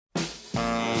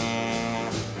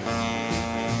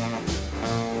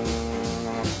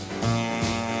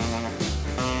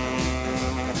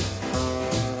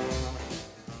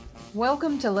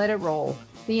Welcome to Let It Roll,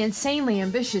 the insanely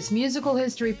ambitious musical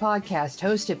history podcast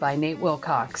hosted by Nate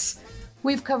Wilcox.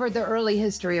 We've covered the early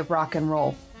history of rock and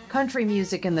roll, country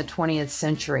music in the 20th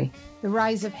century, the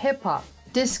rise of hip-hop,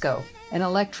 disco, and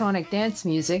electronic dance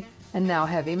music, and now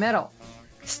heavy metal.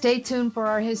 Stay tuned for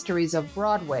our histories of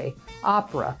Broadway,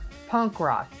 opera, punk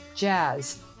rock,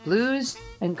 jazz, blues,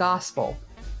 and gospel.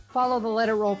 Follow the Let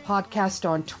It Roll podcast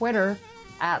on Twitter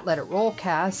at Let It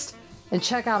Rollcast, and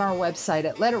check out our website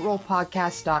at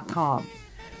letitrollpodcast.com.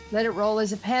 Let It Roll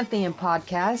is a Pantheon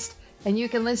podcast, and you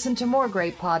can listen to more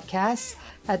great podcasts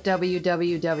at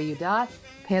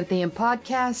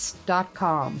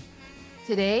www.pantheonpodcast.com.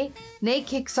 Today, Nate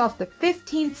kicks off the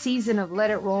 15th season of Let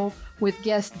It Roll with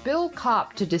guest Bill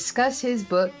Kopp to discuss his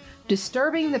book,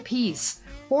 Disturbing the Peace,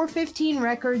 415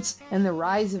 Records and the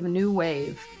Rise of a New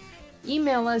Wave.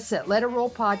 Email us at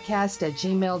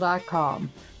letitrollpodcast@gmail.com.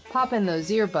 Pop in those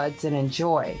earbuds and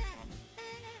enjoy.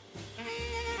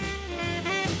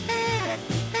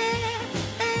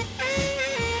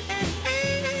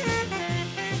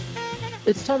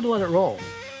 It's time to let it roll.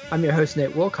 I'm your host,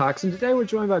 Nate Wilcox, and today we're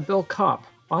joined by Bill Kopp,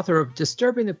 author of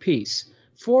Disturbing the Peace,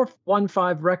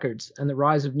 415 Records and the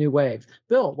Rise of New Wave.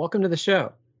 Bill, welcome to the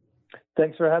show.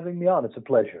 Thanks for having me on. It's a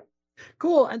pleasure.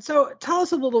 Cool. And so tell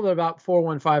us a little bit about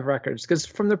 415 Records, because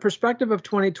from the perspective of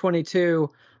 2022,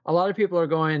 a lot of people are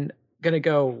going to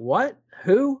go, what?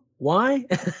 Who? Why?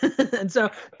 And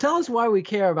so tell us why we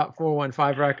care about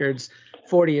 415 Records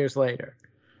 40 years later.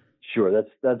 Sure,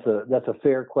 that's a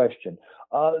fair question.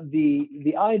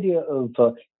 The idea of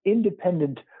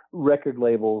independent record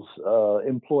labels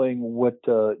employing what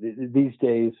these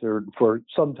days, or for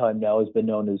some time now, has been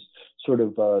known as sort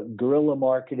of guerrilla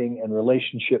marketing and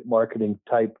relationship marketing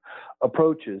type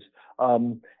approaches.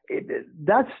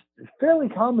 That's fairly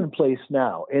commonplace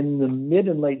now. In the mid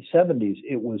and late 70s,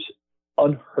 it was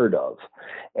unheard of.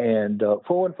 And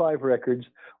 415 Records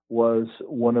was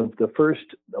one of the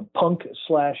first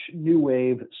punk/new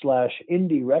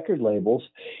wave/indie record labels.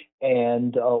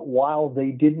 And while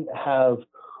they didn't have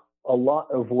a lot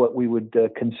of what we would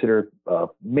consider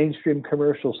mainstream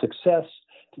commercial success,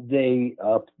 they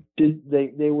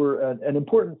were an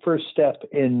important first step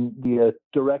in the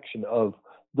direction of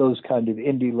those kind of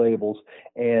indie labels.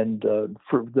 And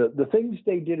for the things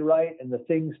they did right and the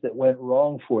things that went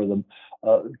wrong for them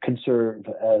can serve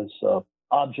as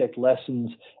object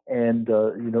lessons and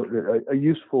a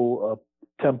useful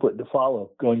template to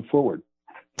follow going forward.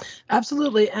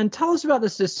 Absolutely. And tell us about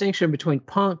this distinction between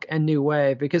punk and new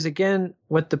wave, because again,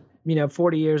 with the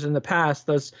 40 years in the past,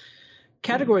 those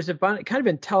categories have kind of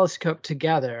been telescoped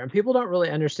together, and people don't really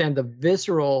understand the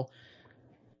visceral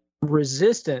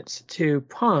resistance to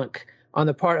punk on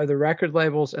the part of the record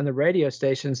labels and the radio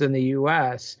stations in the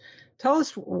U.S. Tell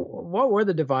us, what were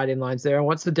the dividing lines there, and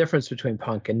what's the difference between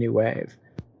punk and new wave?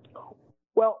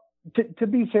 Well, to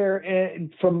be fair,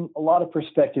 from a lot of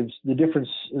perspectives, the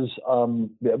difference is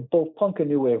both punk and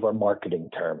new wave are marketing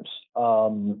terms.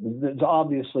 There's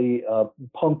obviously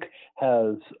punk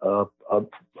has a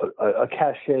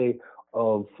cachet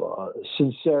of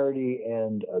sincerity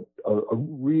and a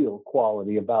real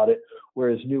quality about it,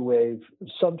 whereas new wave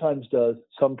sometimes does,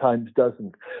 sometimes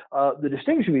doesn't. The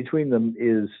distinction between them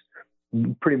is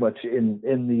pretty much in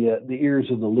the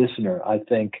ears of the listener, I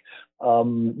think.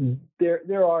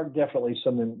 There are definitely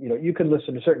some, you can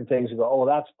listen to certain things and go, oh,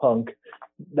 that's punk,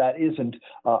 that isn't.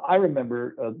 I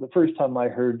remember the first time I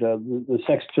heard the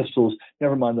Sex Pistols,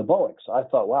 Nevermind the Bollocks, I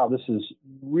thought, wow, this is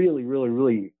really, really,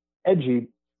 really edgy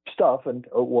stuff, and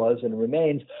it was and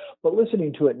remains. But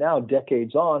listening to it now,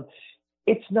 decades on,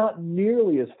 it's not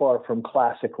nearly as far from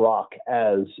classic rock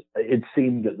as it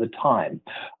seemed at the time.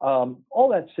 All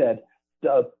that said,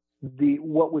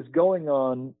 what was going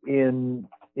on in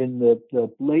the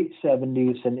late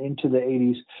 70s and into the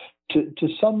 80s, to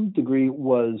some degree,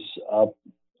 was a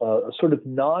sort of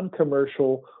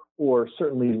non-commercial, or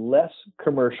certainly less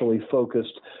commercially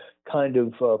focused kind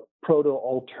of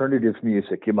proto-alternative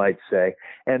music, you might say.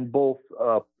 And both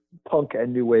punk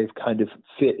and new wave kind of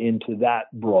fit into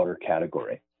that broader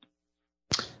category.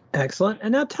 Excellent.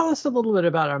 And now tell us a little bit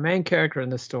about our main character in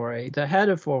the story, the head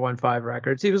of 415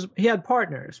 Records. He had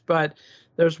partners, but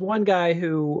there's one guy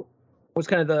who was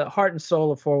kind of the heart and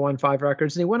soul of 415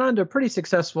 Records, and he went on to a pretty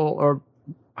successful, or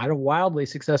wildly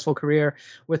successful career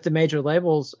with the major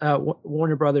labels,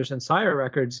 Warner Brothers and Sire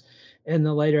Records, in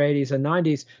the later 80s and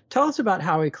 90s. Tell us about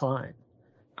Howie Klein.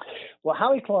 Well,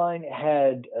 Howie Klein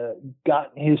had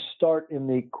gotten his start in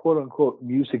the quote-unquote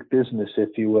music business,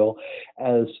 if you will,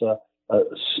 as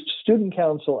student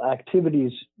council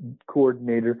activities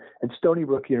coordinator at Stony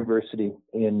Brook University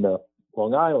in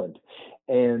Long Island.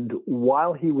 And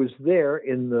while he was there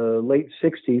in the late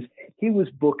 60s, he was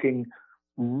booking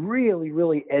really,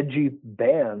 really edgy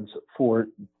bands for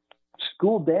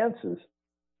school dances.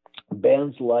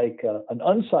 Bands like an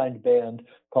unsigned band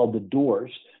called The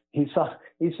Doors. He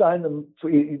signed them.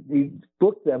 He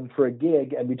booked them for a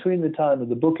gig, and between the time of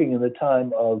the booking and the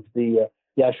time of the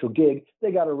actual gig,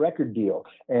 they got a record deal.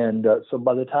 And so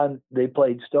by the time they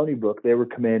played Stony Brook, they were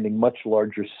commanding much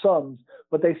larger sums,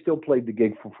 but they still played the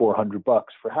gig for $400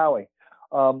 for Howie.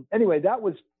 Anyway, that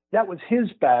was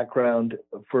his background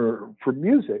for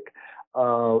music.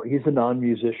 He's a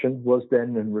non-musician, was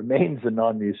then and remains a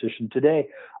non-musician today.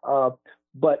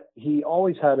 But he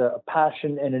always had a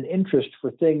passion and an interest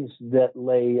for things that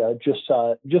lay just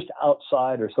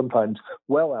outside, or sometimes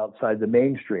well outside the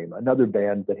mainstream. Another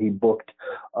band that he booked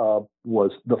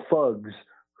was the Fugs,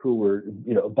 who were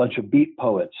a bunch of beat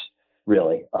poets,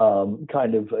 really,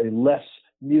 kind of a less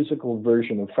musical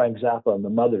version of Frank Zappa and the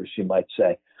Mothers, you might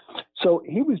say. So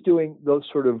he was doing those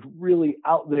sort of really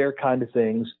out there kind of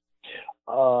things.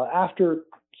 After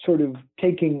sort of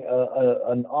taking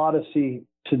an odyssey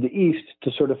to the east to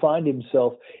sort of find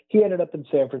himself, he ended up in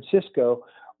San Francisco,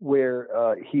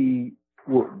 where he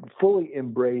fully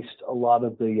embraced a lot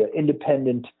of the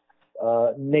independent,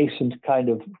 nascent kind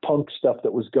of punk stuff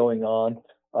that was going on.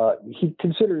 He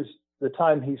considers the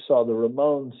time he saw the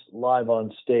Ramones live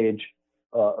on stage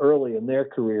early in their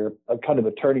career a kind of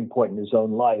a turning point in his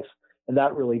own life, and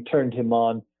that really turned him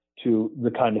on to the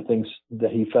kind of things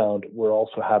that he found were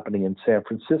also happening in San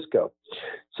Francisco.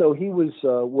 So he was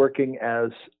working as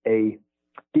a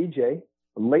DJ,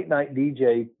 a late night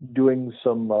DJ, doing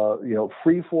some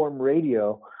freeform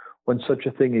radio when such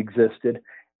a thing existed,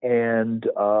 and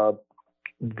that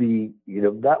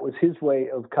was his way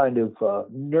of kind of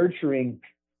nurturing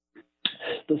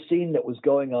the scene that was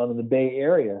going on in the Bay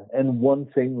Area. And one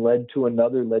thing led to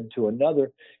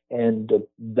another, and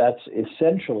that's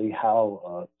essentially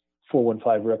how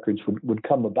 415 Records would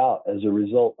come about as a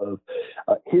result of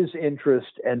his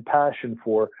interest and passion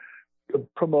for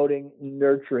promoting,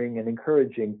 nurturing, and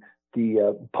encouraging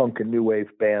the punk and new wave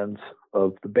bands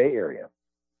of the Bay Area.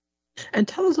 And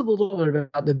tell us a little bit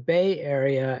about the Bay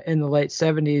Area in the late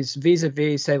 70s,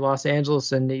 vis-a-vis, say, Los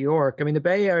Angeles and New York. I mean, the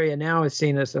Bay Area now is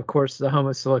seen as, of course, the home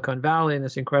of Silicon Valley and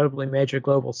this incredibly major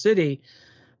global city.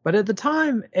 But at the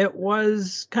time, it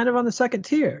was kind of on the second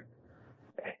tier.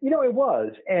 It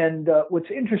was. And what's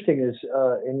interesting is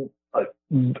in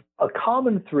a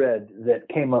common thread that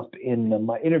came up in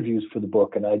my interviews for the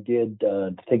book, and I did, I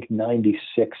think,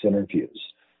 96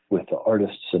 interviews with the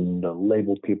artists and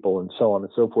label people and so on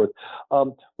and so forth,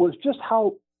 was just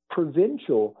how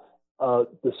provincial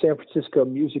the San Francisco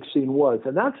music scene was.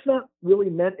 And that's not really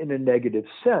meant in a negative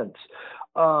sense.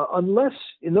 Unless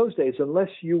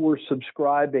you were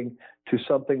subscribing to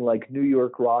something like New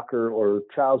York Rocker or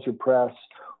Trouser Press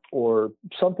or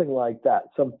something like that,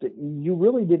 you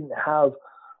really didn't have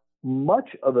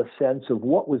much of a sense of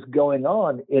what was going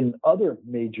on in other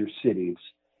major cities.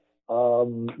 There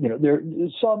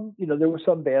were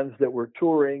some bands that were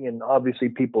touring, and obviously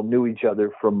people knew each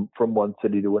other from one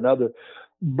city to another.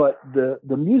 But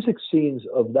the music scenes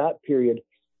of that period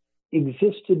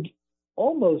existed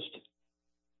almost,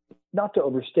 not to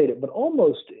overstate it, but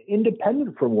almost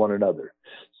independent from one another.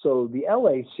 So the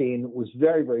LA scene was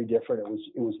very, very different.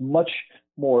 It was much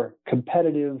more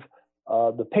competitive.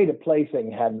 The pay-to-play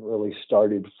thing hadn't really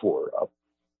started for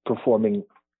performing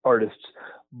artists,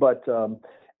 but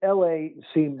LA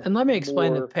seemed. And let me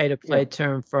explain the pay-to-play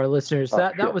term for our listeners.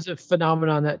 That was a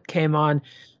phenomenon that came on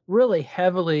really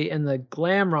heavily in the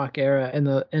glam rock era in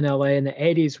LA in the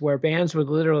 80s, where bands would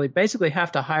literally basically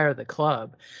have to hire the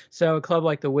club. So a club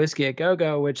like the Whiskey a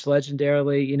Go-Go, which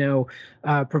legendarily,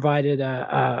 provided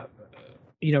a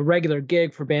regular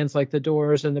gig for bands like the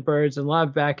Doors and the Byrds and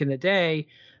Love back in the day.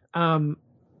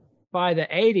 By the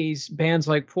 80s, bands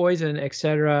like Poison,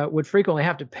 etc., would frequently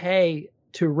have to pay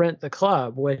to rent the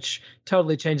club, which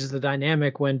totally changes the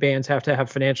dynamic when bands have to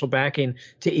have financial backing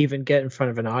to even get in front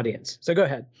of an audience. So go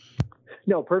ahead.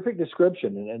 No, perfect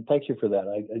description, and thank you for that.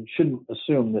 I shouldn't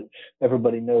assume that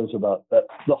everybody knows about that,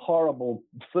 the horrible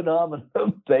phenomenon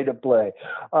of pay-to-play.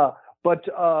 Oh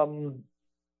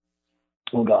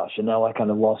gosh, and now I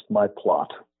kind of lost my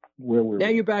plot. Where were we? Now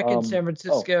you're back in San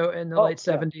Francisco in the late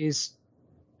 70s.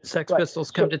 Sex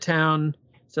Pistols come to town,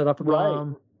 set up a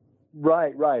bomb.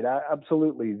 Right.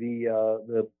 Absolutely.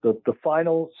 The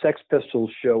final Sex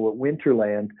Pistols show at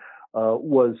Winterland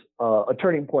was a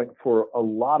turning point for a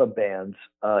lot of bands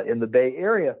in the Bay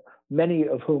Area, many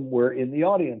of whom were in the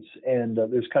audience. And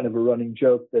there's kind of a running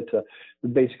joke that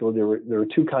basically there were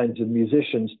two kinds of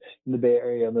musicians in the Bay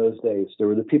Area in those days. There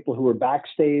were the people who were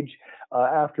backstage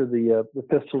after the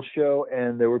Pistols show,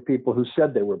 and there were people who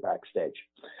said they were backstage.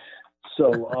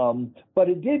 So, but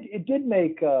it did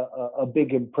make a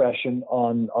big impression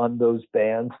on those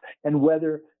bands, and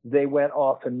whether they went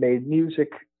off and made music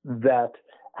that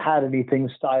had anything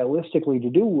stylistically to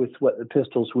do with what the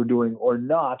Pistols were doing or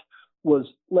not was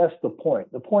less the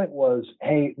point. The point was,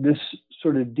 hey, this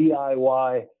sort of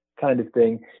DIY kind of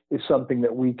thing is something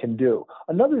that we can do.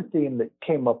 Another theme that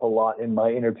came up a lot in my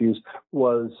interviews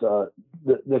was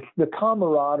the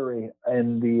camaraderie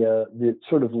and the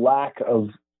sort of lack of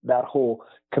that whole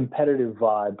competitive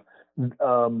vibe.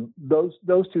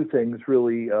 Those two things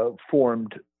really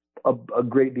formed a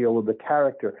great deal of the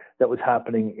character that was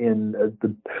happening in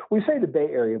we say the Bay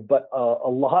Area, but a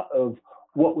lot of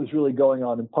what was really going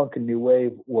on in punk and new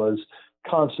wave was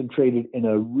concentrated in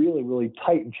a really, really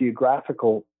tight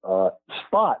geographical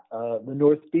spot, the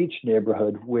North Beach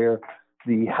neighborhood, where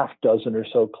the half dozen or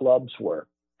so clubs were.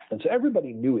 And so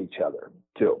everybody knew each other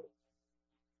too.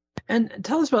 And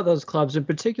tell us about those clubs in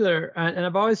particular. And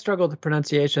I've always struggled with the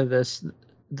pronunciation of this,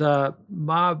 the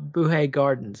Mabuhay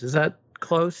Gardens. Is that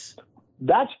close?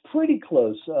 That's pretty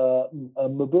close.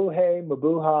 Mabuhay.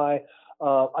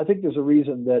 I think there's a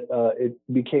reason that it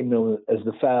became known as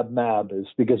the Fab Mab, is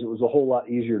because it was a whole lot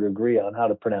easier to agree on how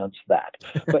to pronounce that.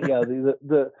 But yeah,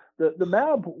 the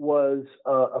Mab was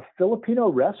a Filipino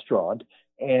restaurant,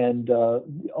 and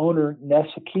the owner Ness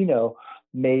Aquino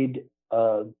made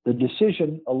the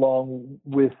decision, along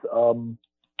with some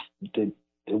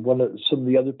of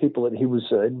the other people that he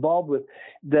was involved with,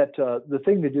 that the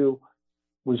thing to do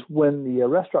was, when the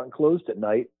restaurant closed at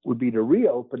night, would be to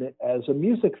reopen it as a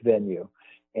music venue,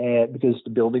 and because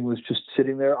the building was just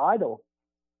sitting there idle.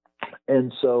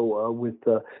 And so with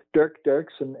Dirk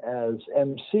Dirksen as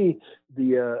MC,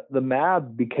 the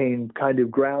Mab became kind of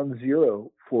ground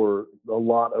zero for a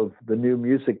lot of the new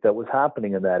music that was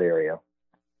happening in that area.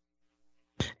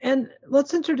 And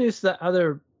let's introduce the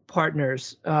other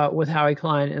partners with Howie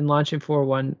Klein in launching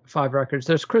 415 Records.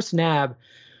 There's Chris Knabb.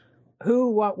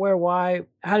 Who, what, where, why?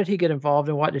 How did he get involved,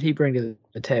 and what did he bring to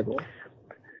the table?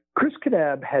 Chris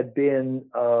Knabb had been,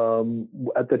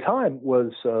 at the time,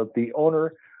 was the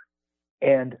owner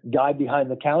and guy behind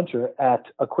the counter at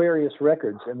Aquarius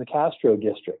Records in the Castro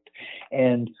district.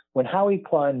 And when Howie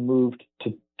Klein moved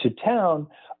to town,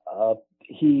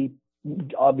 he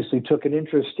obviously took an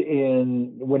interest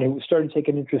in, when he started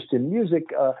taking interest in music,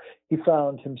 he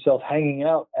found himself hanging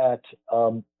out at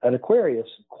Aquarius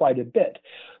quite a bit.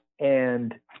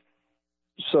 And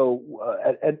so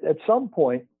at some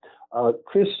point,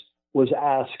 Chris was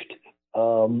asked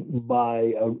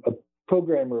by a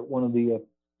programmer at one of the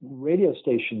radio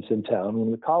stations in town,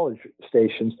 one of the college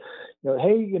stations,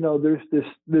 hey, there's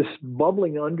this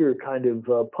bubbling under kind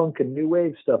of punk and new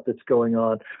wave stuff that's going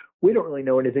on. We don't really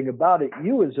know anything about it.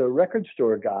 You, as a record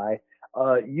store guy,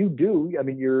 you do. I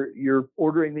mean, you're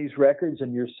ordering these records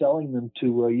and you're selling them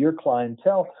to your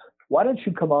clientele. Why don't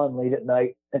you come on late at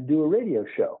night and do a radio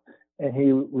show? And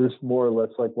he was more or less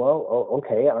like, well,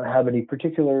 okay, I don't have any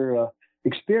particular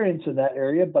experience in that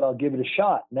area, but I'll give it a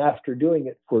shot. And after doing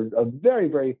it for a very,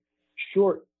 very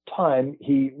short time,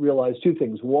 he realized two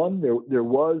things. One, there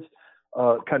was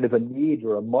kind of a need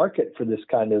or a market for this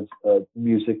kind of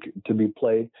music to be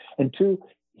played. And two,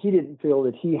 he didn't feel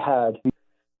that he had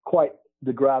quite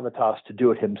the gravitas to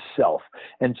do it himself.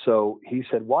 And so he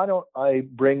said, why don't I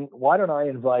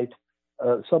invite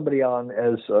somebody on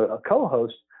as a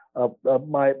co-host,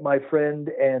 my friend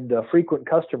and frequent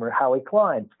customer, Howie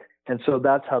Klein. And so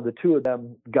that's how the two of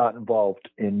them got involved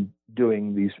in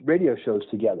doing these radio shows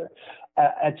together.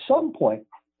 At some point,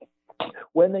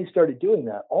 when they started doing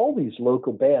that, all these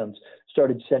local bands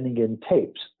started sending in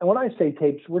tapes. And when I say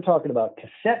tapes, we're talking about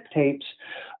cassette tapes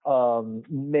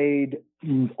made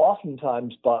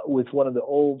oftentimes with one of the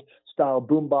old style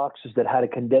boom boxes that had a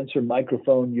condenser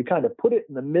microphone. You kind of put it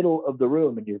in the middle of the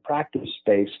room in your practice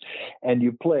space, and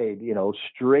you played,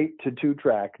 straight to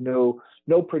 2-track, no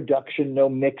production, no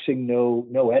mixing,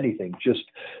 no anything. Just,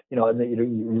 and then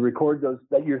you record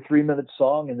your 3-minute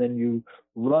song, and then you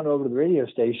run over to the radio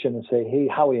station and say, hey,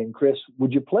 Howie and Chris,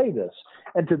 would you play this?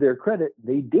 And to their credit,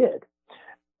 they did.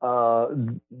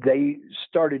 They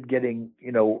started getting,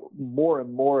 more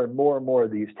and more and more and more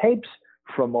of these tapes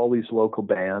from all these local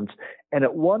bands. And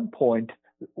at one point,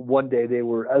 one day they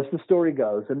were, as the story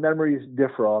goes, and memories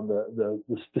differ on the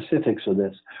specifics of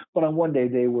this, but on one day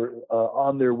they were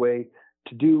on their way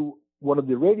to do one of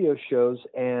the radio shows,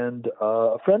 and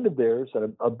a friend of theirs,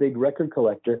 a big record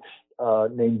collector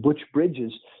named Butch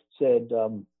Bridges, said,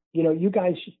 you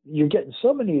guys, you're getting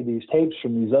so many of these tapes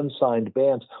from these unsigned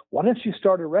bands. Why don't you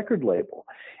start a record label?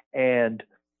 And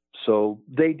so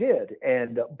they did.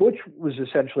 And Butch was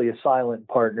essentially a silent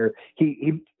partner.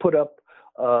 He put up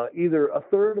either a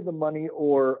third of the money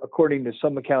or, according to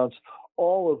some accounts,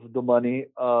 all of the money,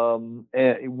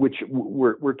 which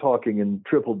we're talking in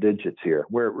triple digits here.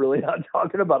 We're really not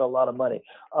talking about a lot of money.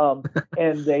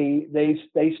 And they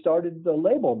started the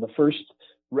label. And the first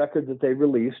record that they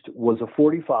released was a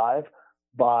 45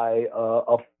 by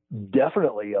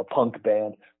definitely a punk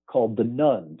band called the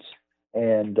Nuns.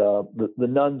 And the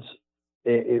Nuns,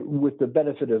 with the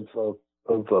benefit of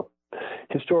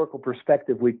historical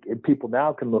perspective, people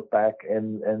now can look back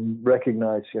and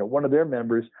recognize, one of their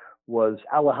members was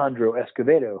Alejandro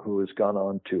Escovedo, who has gone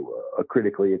on to a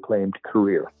critically acclaimed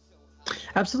career.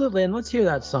 Absolutely, and let's hear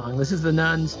that song. This is the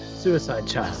Nuns' Suicide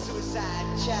Child.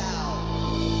 Suicide child.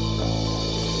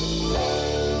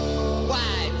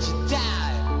 Why'd you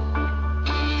die?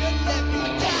 You let me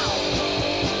down.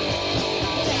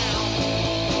 Down.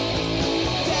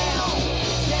 Down.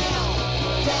 Down.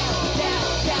 Down. Down.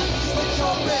 Down. Switch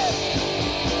your wrist.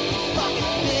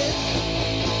 Fucking bitch.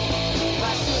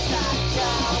 My suicide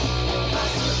child. My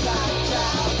suicide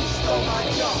child. Stole my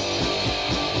junk.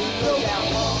 You low down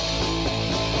punk.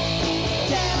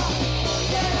 Down.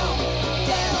 Down. Down.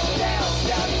 Down.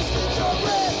 Down. Switch your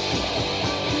wrist.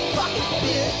 You fucking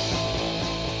bitch.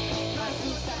 My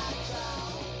suicide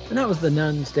child. And that was the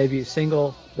Nuns' debut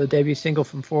single, the debut single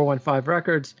from 415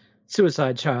 Records,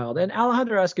 Suicide Child. And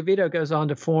Alejandro Escovedo goes on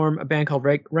to form a band called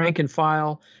Rank and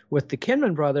File with the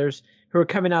Kinman Brothers, who are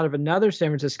coming out of another San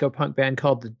Francisco punk band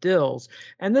called the Dills.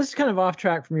 And this is kind of off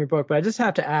track from your book, but I just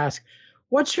have to ask,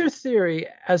 what's your theory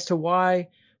as to why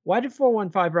did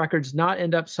 415 Records not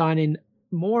end up signing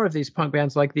more of these punk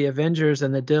bands like the Avengers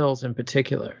and the Dills in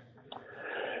particular?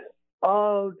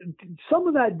 Some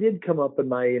of that did come up in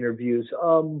my interviews.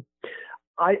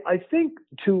 I think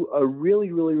to a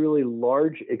really, really, really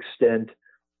large extent,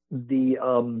 the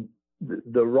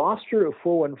roster of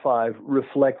 415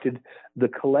 reflected the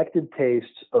collective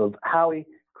tastes of Howie,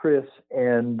 Chris,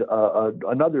 and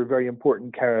another very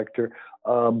important character,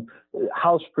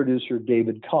 house producer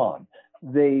David Kahn.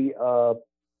 There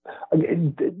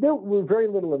were very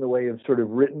little in the way of sort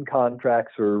of written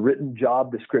contracts or written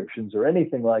job descriptions or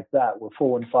anything like that where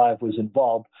 415 was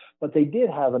involved, but they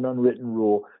did have an unwritten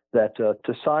rule that to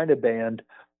sign a band,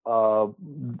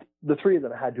 the three of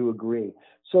them had to agree.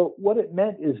 So what it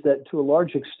meant is that to a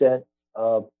large extent,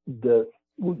 if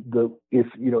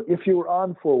you were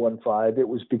on 415, it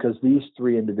was because these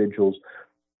three individuals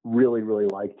really, really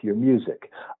liked your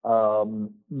music.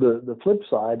 The flip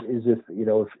side is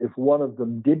if one of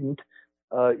them didn't,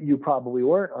 you probably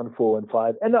weren't on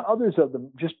 415, and the others of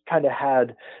them just kind of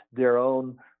had their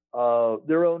own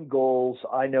goals.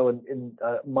 I know in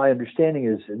my understanding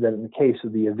is that in the case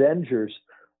of the Avengers,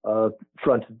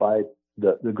 fronted by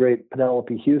the great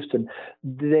Penelope Houston,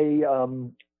 they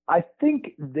I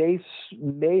think they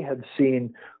may have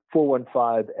seen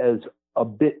 415 as a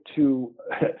bit too,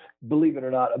 believe it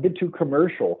or not, a bit too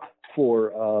commercial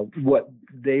for what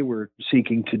they were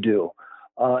seeking to do.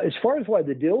 As far as why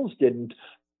the Dills didn't,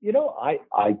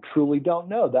 I truly don't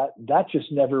know. That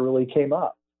just never really came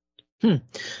up.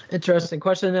 Interesting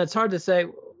question. And it's hard to say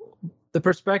the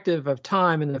perspective of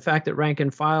time and the fact that Rank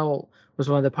and File was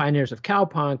one of the pioneers of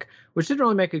cowpunk, which didn't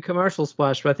really make a commercial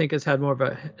splash, but I think has had more of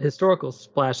a historical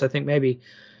splash. I think maybe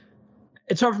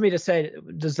it's hard for me to say,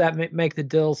 does that make the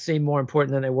Dills seem more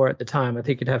important than they were at the time? I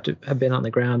think you'd have to have been on the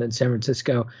ground in San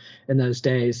Francisco in those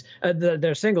days.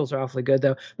 Their singles are awfully good,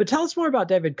 though. But tell us more about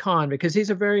David Kahn, because he's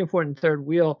a very important third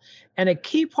wheel. And a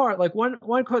key part, like one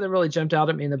quote that really jumped out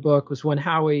at me in the book was when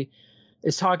Howie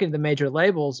is talking to the major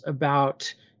labels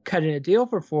about cutting a deal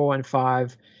for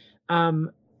 415.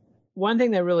 One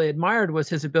thing they really admired was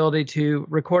his ability to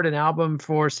record an album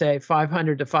for, say,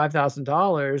 $500 to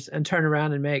 $5,000 and turn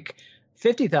around and make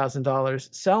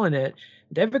 $50,000 selling it.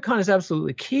 David Kahn is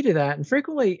absolutely key to that. And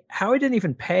frequently, Howie didn't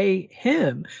even pay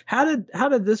him. How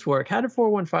did this work? How did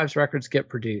 415's records get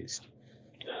produced?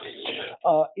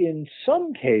 In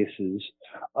some cases,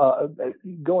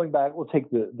 going back, we'll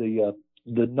take the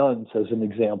Nuns as an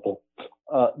example.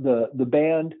 The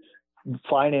band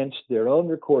financed their own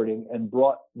recording and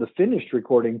brought the finished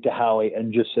recording to Howie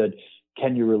and just said,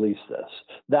 "Can you release this?"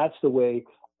 That's the way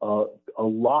a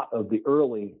lot of the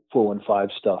early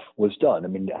 415 stuff was done. I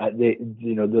mean,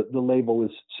 the label was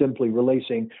simply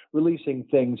releasing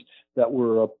things that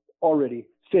were already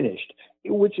finished.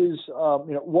 which is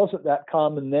wasn't that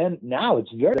common then. Now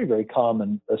it's very, very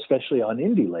common, especially on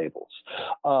indie labels.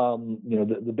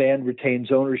 The band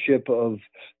retains ownership of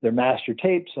their master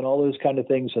tapes and all those kind of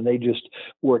things, and they just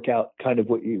work out kind of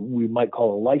what we might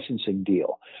call a licensing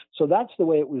deal. So that's the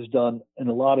way it was done in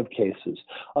a lot of cases.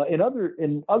 In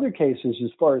other cases,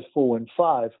 as far as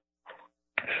 415,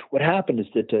 what happened is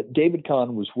that David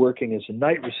Kahn was working as a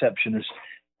night receptionist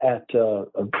at a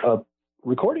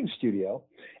recording studio,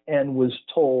 and was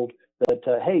told that,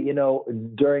 hey,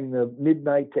 during the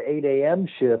midnight to 8 a.m.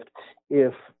 shift,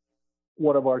 if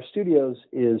one of our studios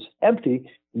is empty,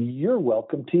 you're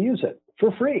welcome to use it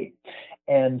for free.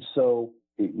 And so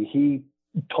he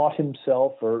taught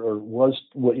himself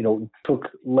took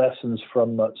lessons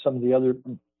from some of the other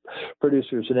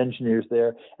producers and engineers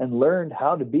there, and learned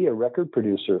how to be a record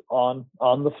producer on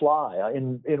the fly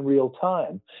in real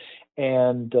time.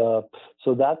 And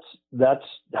so that's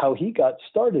how he got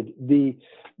started. The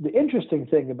interesting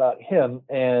thing about him,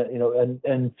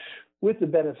 and with the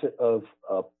benefit of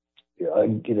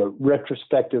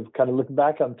retrospective kind of looking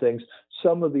back on things,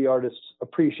 some of the artists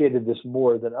appreciated this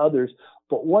more than others.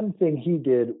 But one thing he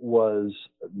did was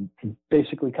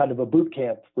basically kind of a boot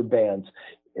camp for bands.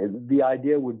 The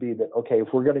idea would be that, okay, if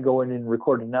we're going to go in and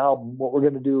record an album, what we're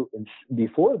going to do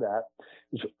before that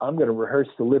is I'm going to rehearse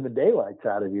the living daylights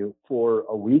out of you for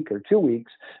a week or 2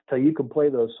 weeks till you can play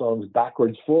those songs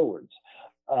backwards, forwards.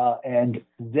 And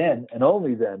then, and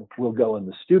only then, we'll go in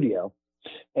the studio.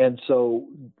 And so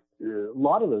a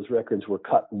lot of those records were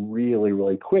cut really,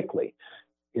 really quickly.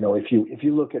 If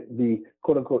you look at the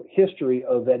quote unquote history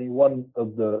of any one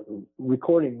of the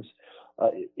recordings,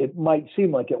 it might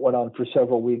seem like it went on for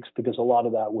several weeks, because a lot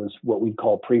of that was what we'd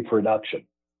call pre-production,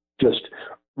 just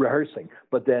rehearsing.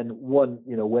 But then when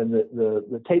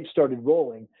the tape started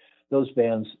rolling, those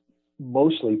bands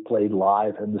mostly played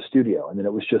live in the studio. And then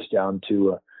it was just down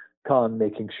to Kahn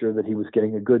making sure that he was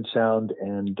getting a good sound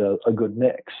and a good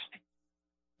mix.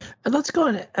 And let's go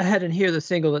ahead and hear the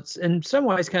single that's in some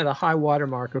ways kind of the high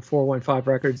watermark of 415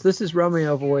 Records. This is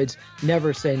Romeo Void's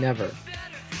Never Say Never.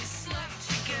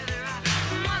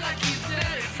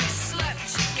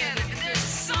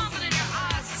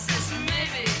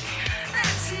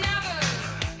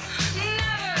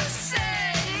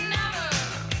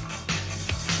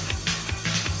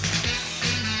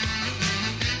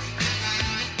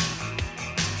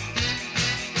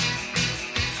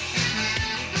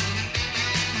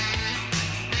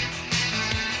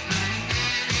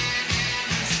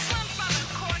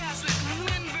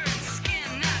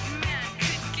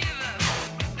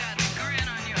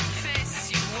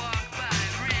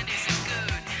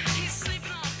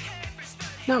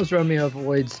 That was Romeo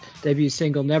Void's debut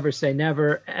single, Never Say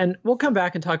Never. And we'll come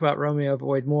back and talk about Romeo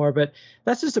Void more, but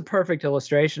that's just a perfect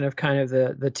illustration of kind of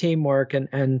the teamwork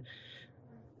and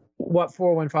what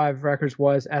 415 Records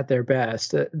was at their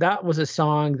best. That was a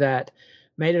song that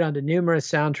made it onto numerous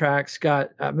soundtracks, got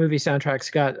movie soundtracks,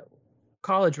 got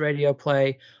college radio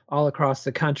play all across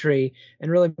the country,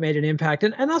 and really made an impact.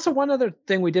 And also one other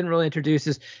thing we didn't really introduce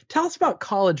is, tell us about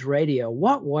college radio.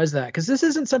 What was that? Because this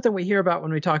isn't something we hear about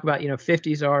when we talk about,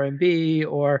 50s R&B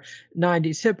or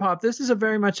 90s hip hop. This is a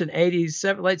very much an late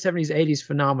 70s, 80s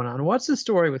phenomenon. What's the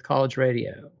story with college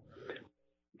radio?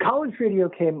 College radio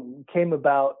came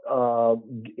about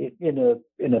in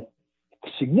a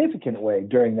significant way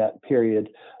during that period.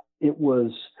 It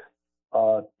was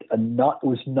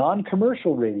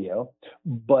non-commercial radio,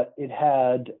 but it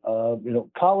had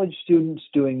college students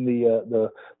doing the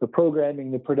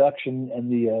programming, the production,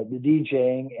 and the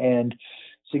DJing, and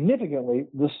significantly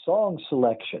the song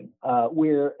selection.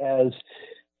 Whereas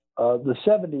the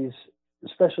 70s,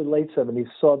 especially late 70s,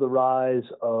 saw the rise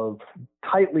of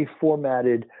tightly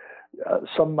formatted,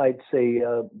 some might say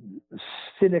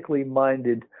cynically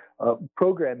minded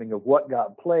programming of what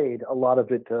got played, a lot of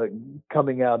it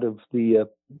coming out of the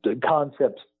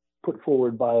concepts put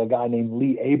forward by a guy named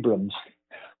Lee Abrams.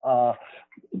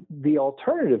 The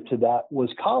alternative to that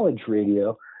was college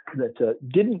radio that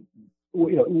didn't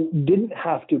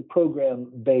have to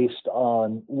program based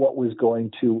on what was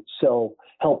going to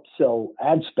help sell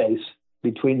ad space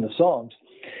between the songs.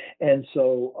 And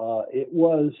so it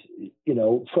was,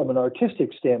 from an artistic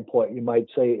standpoint, you might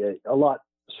say a lot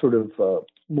sort of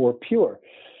more pure.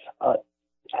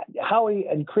 Howie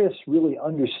and Chris really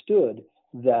understood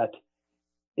that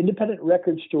independent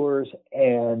record stores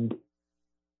and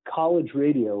college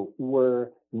radio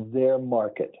were their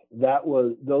market.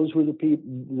 Those were the people.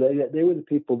 They were the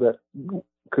people that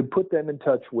could put them in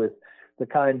touch with the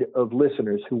kind of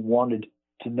listeners who wanted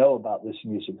to know about this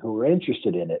music, who were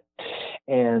interested in it.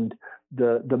 And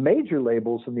The major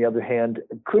labels, on the other hand,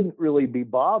 couldn't really be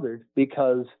bothered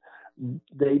because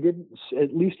they didn't,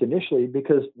 at least initially,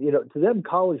 because, to them,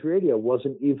 college radio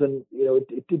wasn't even,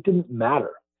 it didn't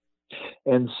matter.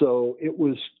 And so it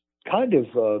was kind of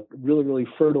really, really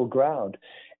fertile ground.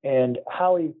 And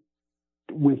Howie,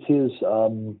 with his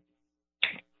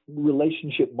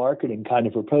relationship marketing kind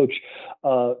of approach,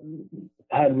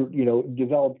 had,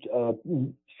 developed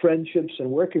friendships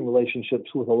and working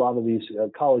relationships with a lot of these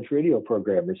college radio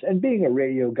programmers. And being a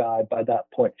radio guy by that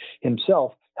point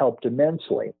himself helped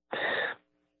immensely.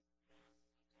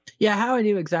 Yeah, Howie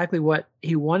knew exactly what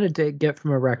he wanted to get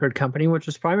from a record company, which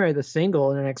was primarily the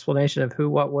single and an explanation of who,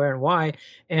 what, where, and why.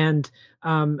 And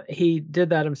he did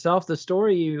that himself. The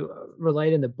story you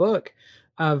relate in the book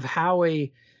of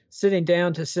Howie sitting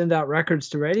down to send out records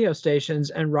to radio stations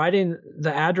and writing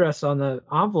the address on the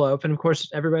envelope. And of course,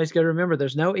 everybody's got to remember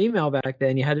there's no email back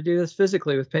then. You had to do this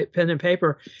physically with pen and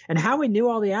paper. And Howie knew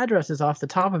all the addresses off the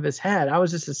top of his head. I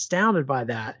was just astounded by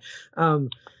that.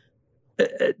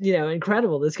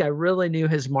 Incredible. This guy really knew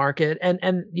his market.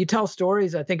 And you tell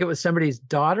stories. I think it was somebody's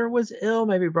daughter was ill,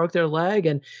 maybe broke their leg.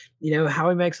 And,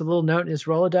 Howie makes a little note in his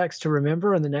Rolodex to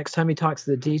remember. And the next time he talks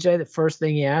to the DJ, the first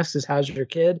thing he asks is, how's your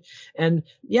kid? And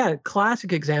yeah,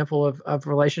 classic example of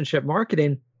relationship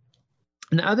marketing.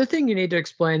 And the other thing you need to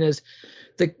explain is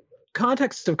the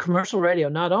context of commercial radio.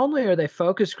 Not only are they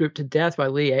focus grouped to death by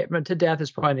Lee Abrams, to death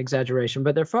is probably an exaggeration,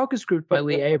 but they're focus grouped by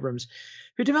Lee Abrams,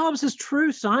 who develops this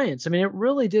true science. I mean, it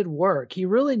really did work. He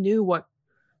really knew what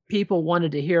people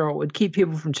wanted to hear or would keep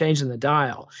people from changing the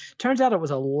dial. Turns out it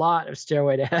was a lot of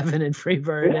Stairway to Heaven and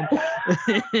Freebird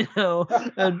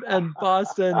and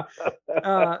Boston.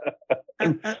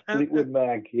 Fleetwood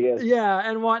Mac, yes. Yeah,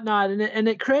 and whatnot. And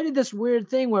it created this weird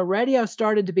thing where radio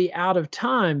started to be out of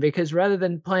time because rather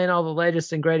than playing all the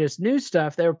latest and greatest new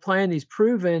stuff, they were playing these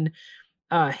proven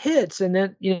hits. And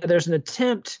then, there's an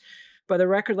attempt by the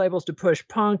record labels to push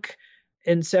punk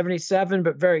in 77,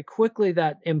 but very quickly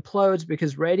that implodes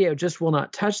because radio just will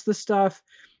not touch the stuff.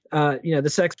 The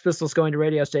Sex Pistols going to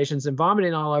radio stations and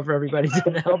vomiting all over everybody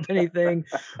didn't help anything.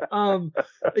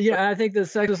 I think the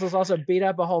Sex Pistols also beat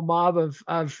up a whole mob of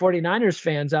 49ers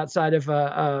fans outside of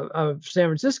San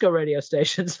Francisco radio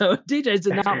station. So DJs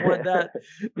did not want that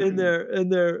in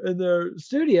their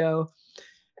studio.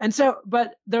 And so,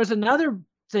 but there's another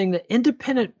thing, that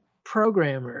independent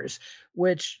programmers,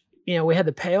 which we had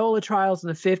the payola trials in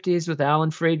the 50s with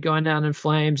Alan Freed going down in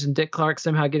flames and Dick Clark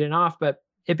somehow getting off, but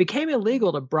it became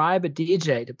illegal to bribe a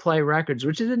DJ to play records,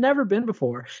 which it had never been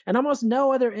before. And almost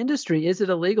no other industry is it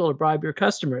illegal to bribe your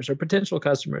customers or potential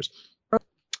customers.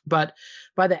 But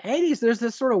by the 80s, there's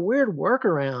this sort of weird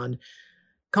workaround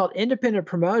called independent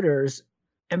promoters.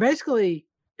 And basically,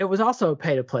 it was also a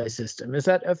pay-to-play system. Is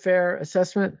that a fair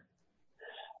assessment?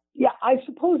 Yeah, I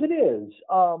suppose it is.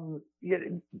 I'm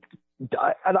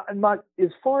not, as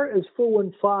far as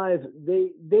 415,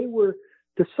 they were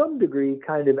to some degree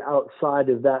kind of outside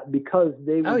of that because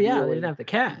they were they didn't have the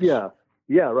cash. Yeah,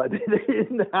 right. They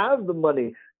didn't have the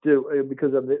money to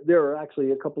because of it. There are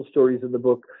actually a couple stories in the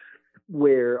book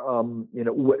where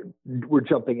we're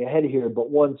jumping ahead here, but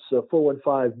once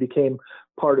 415 became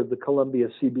part of the Columbia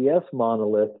CBS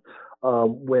monolith,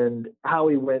 when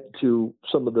Howie went to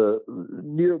some of the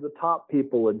near the top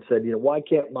people and said, why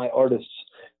can't my artists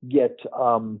get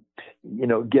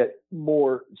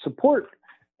more support?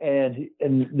 And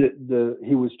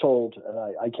he was told,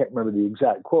 and I can't remember the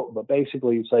exact quote, but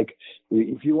basically it's like,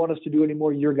 if you want us to do any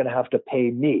more, you're going to have to pay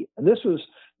me. And this was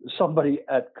somebody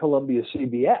at Columbia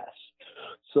CBS.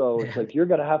 So it's like, you're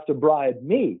going to have to bribe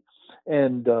me.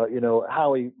 And,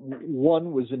 Howie,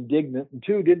 one, was indignant, and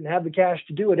two, didn't have the cash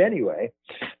to do it anyway.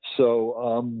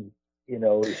 So,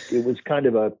 it was kind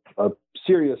of a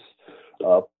serious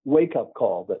wake-up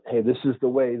call that, hey, this is the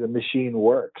way the machine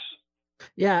works.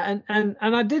 Yeah, and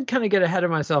I did kind of get ahead of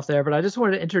myself there, but I just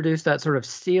wanted to introduce that sort of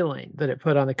ceiling that it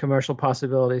put on the commercial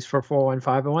possibilities for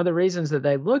 415. And one of the reasons that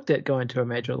they looked at going to a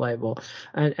major label,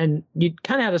 and you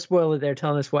kind of had to spoil it there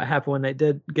telling us what happened when they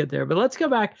did get there. But let's go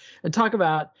back and talk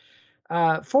about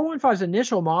 415's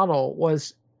initial model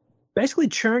was basically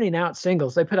churning out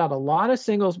singles. They put out a lot of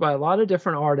singles by a lot of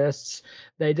different artists.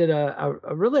 They did a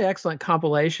really excellent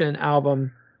compilation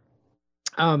album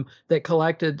that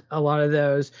collected a lot of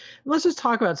those. Let's just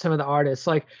talk about some of the artists.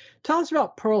 Like, tell us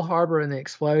about Pearl Harbor and the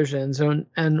Explosions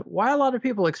and why a lot of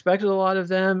people expected a lot of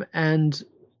them and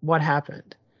what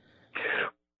happened.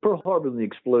 Pearl Harbor and the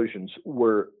Explosions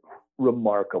were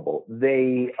remarkable.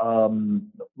 They,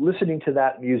 listening to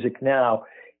that music now,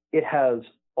 it has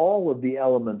all of the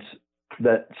elements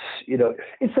that,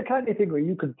 it's the kind of thing where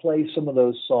you could play some of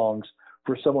those songs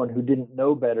for someone who didn't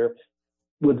know better,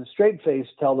 with a straight face,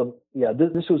 tell them, yeah,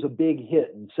 this was a big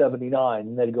hit in '79,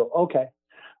 and they'd go, okay,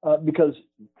 because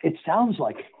it sounds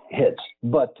like hits,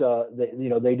 but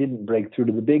they didn't break through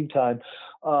to the big time.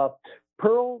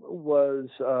 Pearl was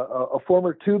a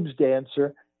former Tubes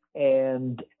dancer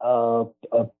and a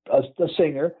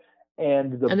singer,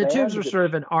 and the Tubes were sort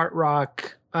of an art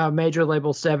rock major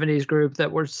label 70s group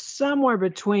that were somewhere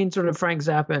between sort of Frank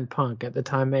Zappa and punk at the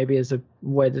time, maybe is a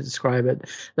way to describe it.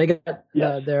 They got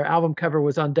their album cover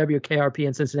was on WKRP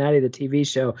in Cincinnati, the TV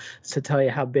show, to tell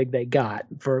you how big they got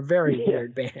for a very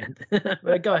weird band.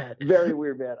 But go ahead. Very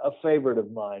weird band, a favorite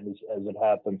of mine as it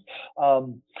happens.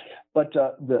 But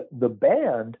the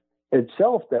band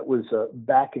itself that was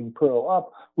backing Pearl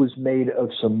up was made of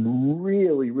some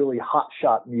really, really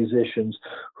hotshot musicians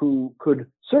who could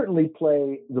certainly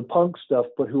play the punk stuff,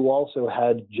 but who also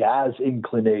had jazz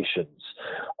inclinations.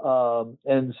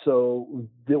 And so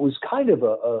it was kind of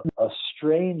a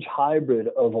strange hybrid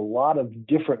of a lot of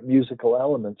different musical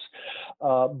elements.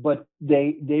 But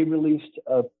they released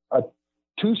a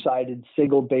two-sided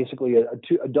single, basically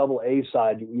a double A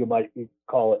side, you might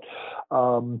call it.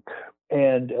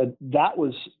 And that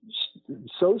was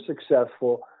so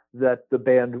successful that the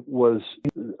band was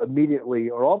immediately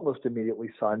or almost immediately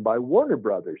signed by Warner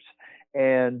Brothers.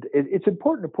 And it's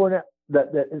important to point out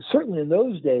that certainly in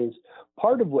those days,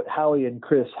 part of what Howie and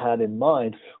Chris had in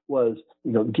mind was,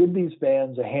 give these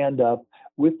bands a hand up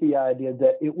with the idea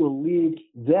that it will lead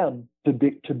them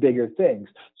to bigger things.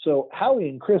 So Howie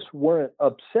and Chris weren't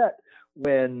upset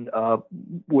when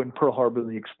Pearl Harbor and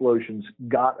the Explosions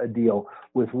got a deal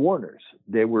with Warner's.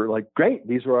 They were like, great,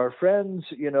 these are our friends.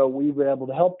 We've been able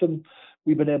to help them.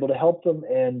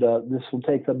 And this will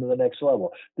take them to the next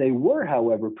level. They were,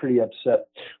 however, pretty upset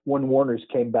when Warner's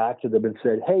came back to them and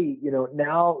said, hey,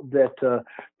 now that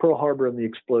Pearl Harbor and the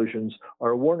Explosions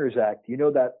are a Warner's act,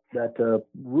 that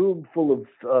room full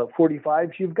of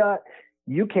 45s you've got,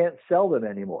 you can't sell them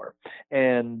anymore.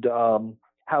 And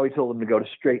Howie told them to go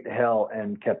straight to hell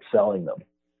and kept selling them.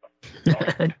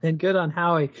 And good on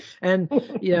Howie. And,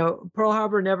 Pearl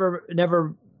Harbor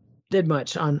never did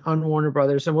much on Warner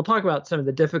Brothers. And we'll talk about some of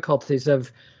the difficulties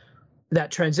of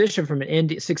that transition from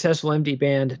an successful indie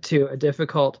band to a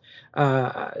difficult,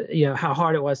 how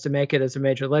hard it was to make it as a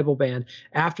major label band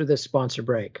after this sponsor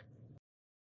break.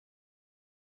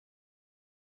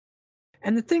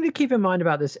 And the thing to keep in mind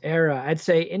about this era, I'd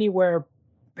say anywhere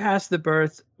past the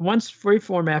birth, once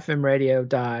freeform FM radio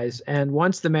dies, and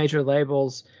once the major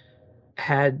labels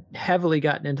had heavily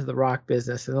gotten into the rock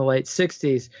business in the late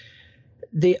 60s,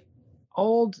 the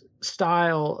old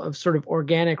style of sort of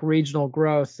organic regional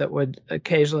growth that would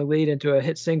occasionally lead into a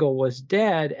hit single was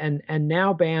dead, and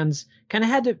now bands kind of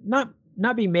had to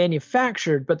not be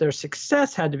manufactured, but their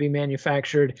success had to be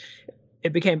manufactured.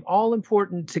 It became all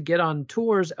important to get on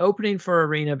tours opening for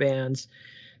arena bands,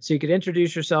 so you could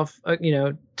introduce yourself,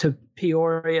 to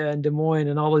Peoria and Des Moines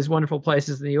and all these wonderful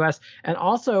places in the U.S., and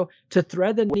also to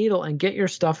thread the needle and get your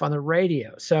stuff on the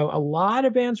radio. So a lot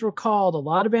of bands were called, a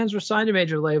lot of bands were signed to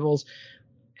major labels,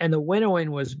 and the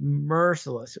winnowing was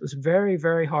merciless. It was very,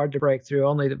 very hard to break through.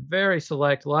 Only the very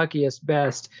select, luckiest,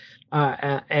 best,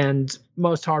 and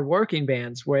most hardworking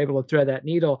bands were able to thread that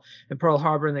needle. And Pearl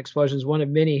Harbor and the Explosions, one of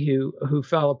many who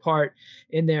fell apart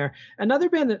in there. Another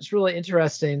band that's really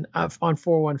interesting on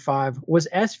 415 was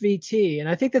SVT. And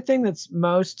I think the thing that's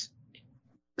most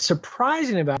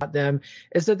surprising about them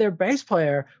is that their bass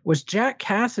player was Jack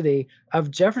Cassidy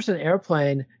of Jefferson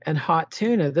Airplane and Hot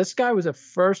Tuna. This guy was a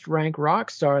first-rank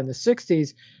rock star in the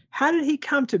 60s. How did he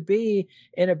come to be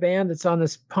in a band that's on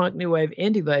this punk new wave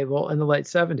indie label in the late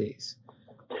 70s?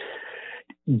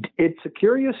 It's a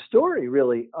curious story,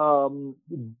 really.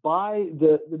 By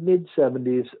the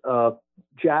mid-70s,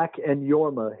 Jack and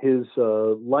Yorma, his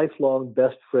lifelong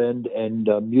best friend and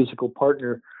musical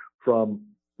partner from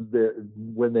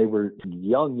when they were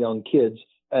young kids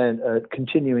and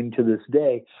continuing to this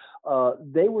day,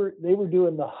 they were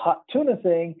doing the Hot Tuna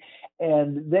thing,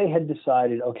 and they had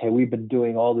decided, okay, we've been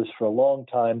doing all this for a long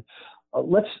time.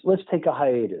 Let's take a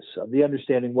hiatus. The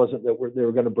understanding wasn't that they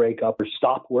were going to break up or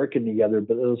stop working together,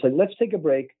 but it was like, let's take a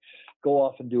break, go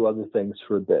off and do other things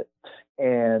for a bit.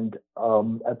 And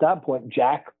at that point,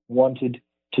 Jack wanted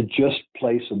to just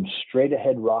play some straight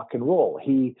ahead rock and roll.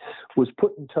 He was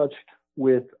put in touch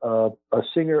with a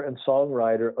singer and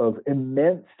songwriter of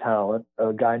immense talent,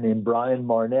 a guy named Brian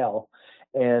Marnell.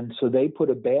 And so they put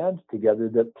a band together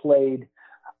that played,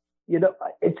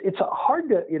 it's hard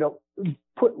to,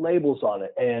 put labels on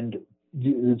it. And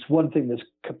it's one thing that's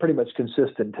pretty much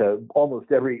consistent to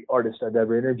almost every artist I've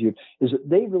ever interviewed, is that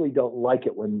they really don't like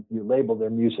it when you label their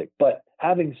music. But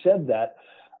having said that,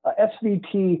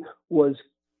 SVT was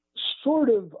sort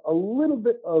of a little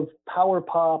bit of power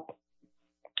pop,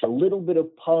 a little bit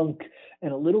of punk,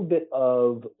 and a little bit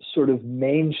of sort of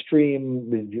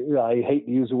mainstream, I hate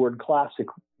to use the word classic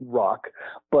rock,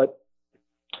 but,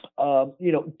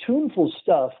 tuneful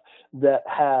stuff that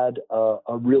had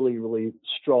a really, really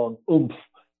strong oomph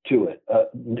to it,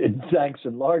 thanks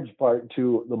in large part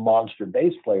to the monster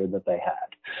bass player that they had.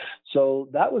 So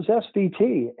that was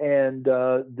SVT, and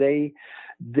they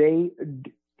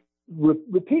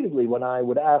repeatedly, when I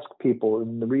would ask people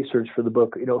in the research for the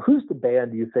book, who's the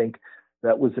band you think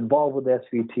that was involved with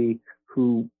SVT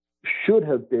who should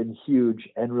have been huge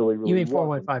and really, really. You mean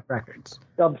 415 Records?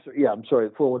 I'm sorry,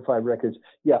 415 Records.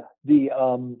 Yeah, the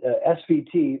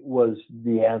SVT was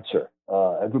the answer.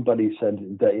 Everybody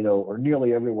said that, or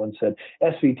nearly everyone said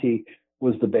SVT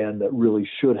was the band that really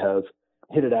should have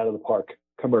hit it out of the park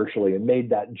commercially and made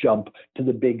that jump to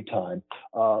the big time,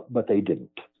 but they didn't.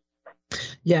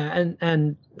 Yeah,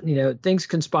 and things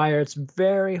conspire. It's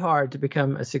very hard to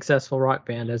become a successful rock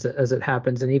band as it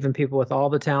happens, and even people with all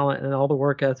the talent and all the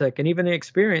work ethic and even the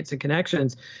experience and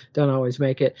connections don't always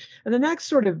make it. And the next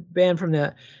sort of band from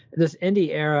this indie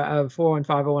era of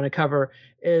 415 I want to cover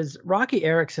is Roky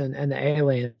Erickson and the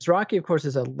Aliens. Roky, of course,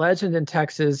 is a legend in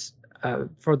Texas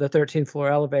for the 13th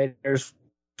Floor Elevators,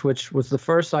 which was the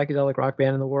first psychedelic rock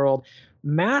band in the world,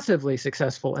 massively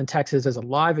successful in Texas as a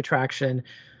live attraction.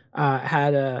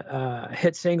 Had a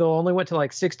hit single, only went to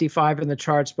like 65 in the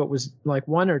charts, but was like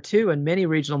 1 or 2 in many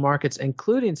regional markets,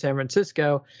 including San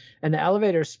Francisco. And the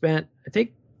Elevators spent, I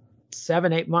think,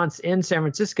 7-8 months in San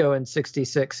Francisco in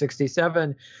 66,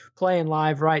 67, playing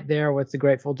live right there with the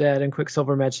Grateful Dead and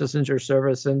Quicksilver Messenger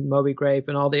Service and Moby Grape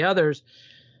and all the others.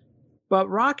 But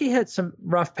Roky hit some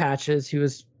rough patches. He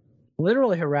was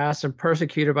literally harassed and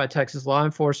persecuted by Texas law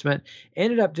enforcement,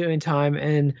 ended up doing time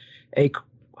in a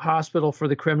hospital for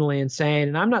the criminally insane.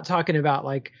 And I'm not talking about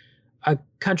like a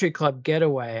country club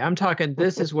getaway. I'm talking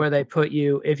this is where they put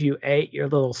you if you ate your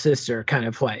little sister kind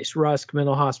of place. Rusk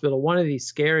Mental Hospital, one of the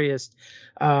scariest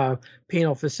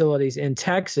penal facilities in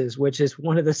Texas, which is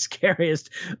one of the scariest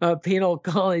penal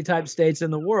colony type states in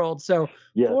the world. So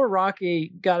poor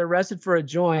Roky got arrested for a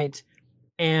joint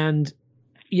and,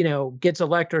 gets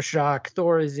electroshock,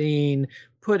 Thorazine,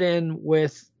 put in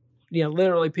with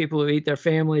literally people who eat their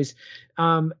families.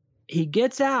 He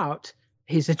gets out.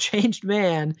 He's a changed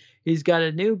man. He's got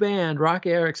a new band,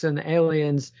 Roky Erickson, the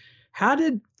Aliens. How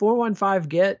did 415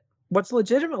 get what's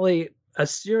legitimately a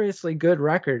seriously good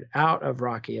record out of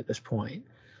Roky at this point?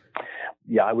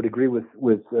 Yeah, I would agree with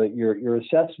your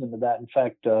assessment of that. In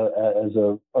fact, as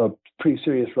a pretty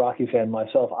serious Roky fan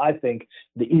myself, I think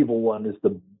The Evil One is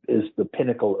the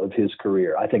pinnacle of his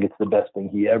career. I think it's the best thing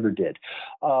he ever did.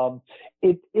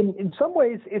 In some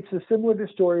ways, it's a similar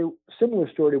story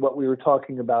to what we were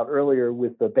talking about earlier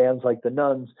with the bands like the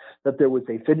Nuns, that there was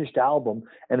a finished album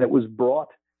and it was brought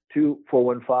to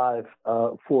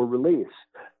 415 for release.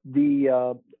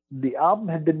 The album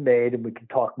had been made, and we can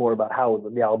talk more about how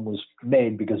the album was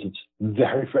made because it's a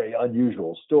very, very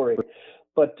unusual story.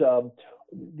 But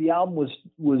the album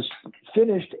was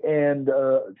finished, and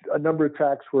a number of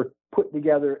tracks were put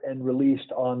together and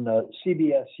released on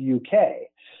CBS UK.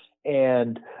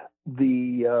 And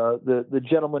the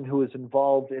gentleman who was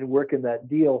involved in working that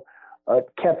deal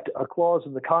kept a clause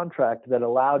in the contract that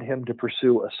allowed him to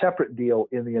pursue a separate deal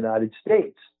in the United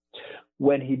States.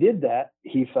 When he did that,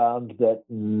 he found that,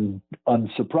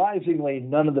 unsurprisingly,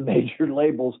 none of the major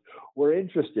labels were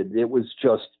interested. It was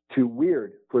just too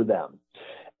weird for them.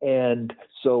 And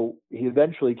so he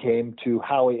eventually came to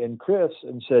Howie and Chris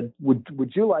and said,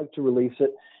 would you like to release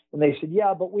it? And they said,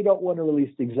 yeah, but we don't want to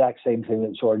release the exact same thing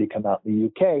that's already come out in the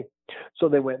UK. So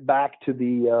they went back to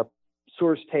the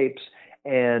source tapes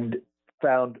and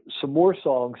found some more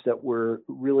songs that were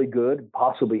really good,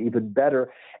 possibly even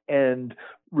better, and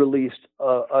released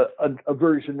a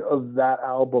version of that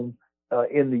album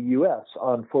in the US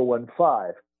on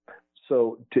 415.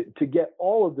 So to get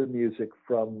all of the music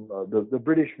from the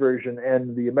British version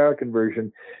and the American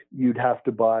version, you'd have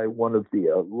to buy one of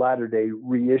the latter-day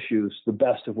reissues, the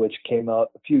best of which came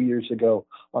out a few years ago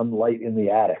on Light in the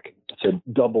Attic. It's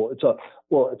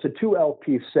a 2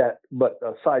 LP set, but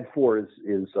side 4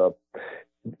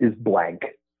 is blank.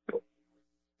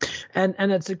 And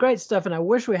it's a great stuff, and I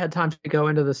wish we had time to go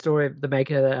into the story of the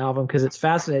making of that album because it's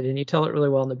fascinating. You tell it really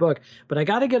well in the book. But I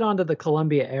got to get onto the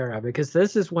Columbia era because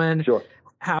this is when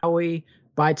Howie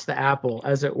bites the apple,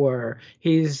 as it were.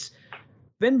 He's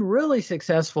been really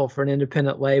successful for an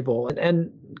independent label.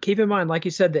 And keep in mind, like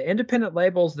you said, the independent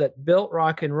labels that built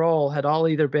rock and roll had all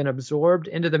either been absorbed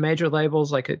into the major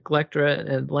labels like Elektra and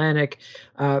Atlantic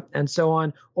and so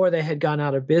on, or they had gone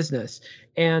out of business.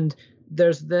 And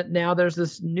now there's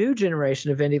this new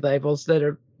generation of indie labels that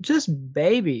are just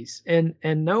babies and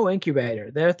no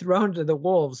incubator. They're thrown to the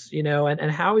wolves,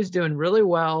 and Howie's doing really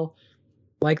well.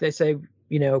 Like they say,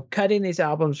 cutting these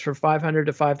albums for $500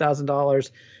 to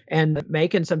 $5,000 and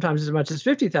making sometimes as much as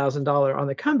 $50,000 on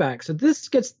the comeback. So this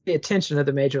gets the attention of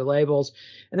the major labels.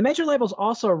 And the major labels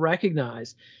also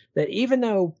recognize that even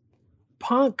though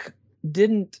punk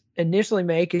didn't initially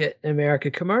make it in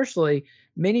America commercially,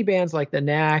 many bands like the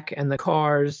Knack and the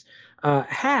Cars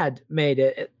had made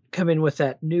it, come in with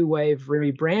that new wave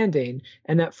rebranding.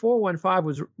 And that 415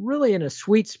 was really in a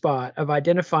sweet spot of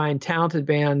identifying talented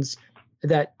bands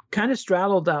that kind of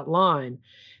straddled that line.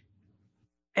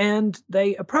 And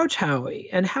they approach Howie,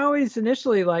 and Howie's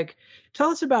initially like,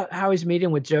 tell us about Howie's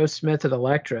meeting with Joe Smith at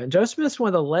Elektra. And Joe Smith's one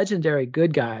of the legendary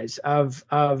good guys of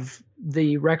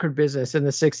the record business in the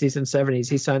 60s and 70s.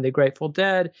 He signed the Grateful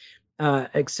Dead,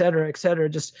 et cetera,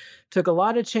 just took a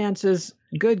lot of chances,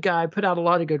 good guy, put out a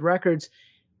lot of good records.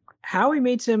 Howie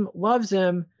meets him, loves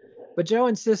him, but Joe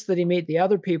insists that he meet the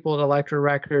other people at Elektra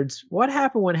Records. What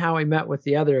happened when Howie met with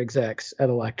the other execs at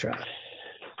Elektra?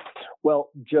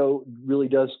 Well, Joe really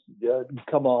does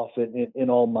come off in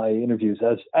all my interviews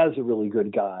as a really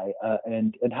good guy,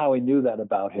 and Howie knew that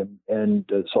about him. And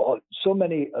so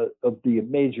many of the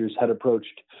majors had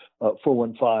approached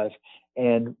 415,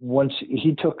 and once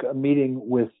he took a meeting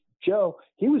with Joe,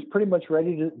 he was pretty much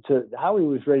ready to Howie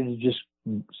was ready to just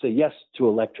say yes to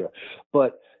Elektra,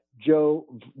 but Joe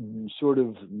sort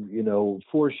of,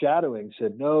 foreshadowing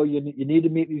said, no, you need to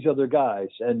meet these other guys.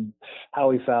 And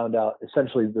Howie found out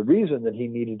essentially the reason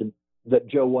that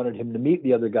Joe wanted him to meet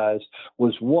the other guys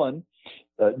was, one,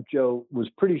 Joe was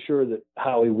pretty sure that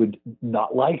Howie would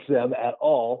not like them at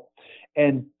all.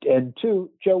 And two,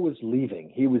 Joe was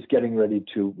leaving. He was getting ready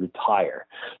to retire.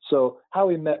 So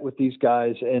Howie met with these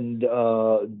guys, and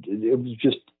it was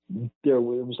just, it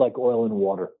was like oil and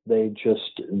water.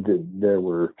 There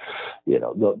were,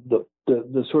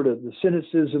 the sort of the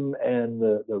cynicism and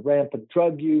the rampant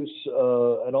drug use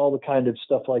and all the kind of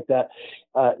stuff like that.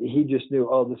 He just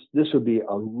knew, this would be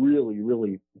a really,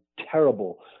 really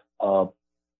terrible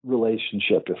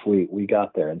relationship if we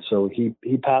got there. And so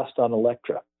he passed on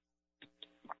Elektra.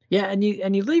 Yeah, and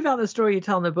you leave out the story you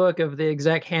tell in the book of the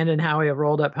exec handing Howie a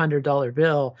rolled up $100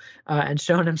 bill and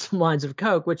showing him some lines of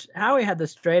coke, which Howie had the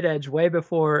straight edge way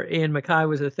before Ian MacKaye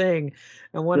was a thing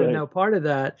and wanted no part of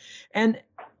that. And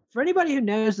for anybody who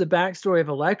knows the backstory of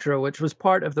Elektra, which was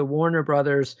part of the Warner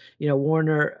Brothers,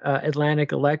 Warner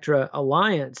Atlantic Elektra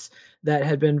alliance that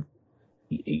had been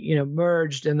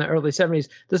merged in the early 70s.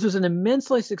 This was an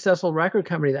immensely successful record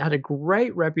company that had a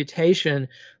great reputation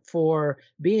for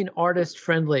being artist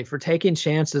friendly, for taking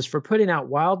chances, for putting out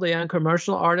wildly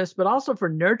uncommercial artists, but also for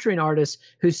nurturing artists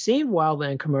who seemed wildly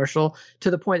uncommercial to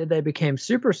the point that they became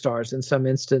superstars in some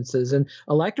instances. And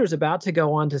Elektra's about to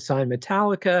go on to sign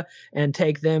Metallica and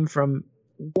take them from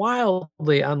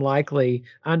wildly unlikely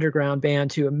underground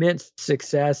band to immense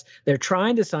success. They're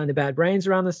trying to sign the Bad Brains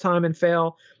around this time and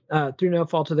fail. Through no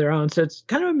fault of their own. So it's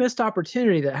kind of a missed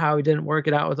opportunity that Howie didn't work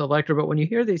it out with Elektra. But when you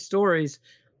hear these stories,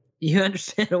 you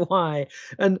understand why.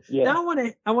 And now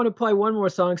I want to play one more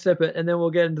song snippet, and then we'll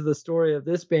get into the story of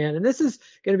this band. And this is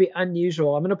going to be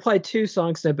unusual. I'm going to play two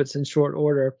song snippets in short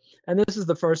order. And this is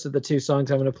the first of the two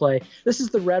songs I'm going to play. This is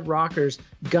the Red Rockers'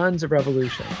 Guns of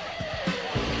Revolution.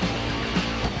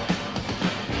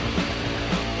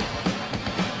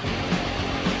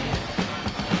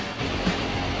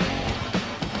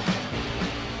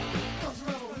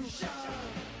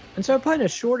 And so I'm playing a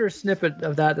shorter snippet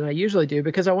of that than I usually do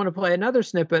because I want to play another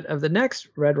snippet of the next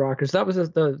Red Rockers. That was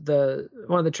the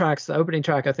one of the tracks, the opening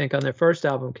track, I think, on their first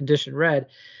album, Condition Red.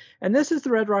 And this is the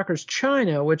Red Rockers'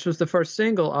 China, which was the first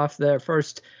single off their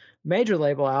first major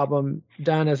label album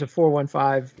done as a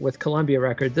 415 with Columbia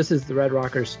Record. This is the Red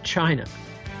Rockers' China.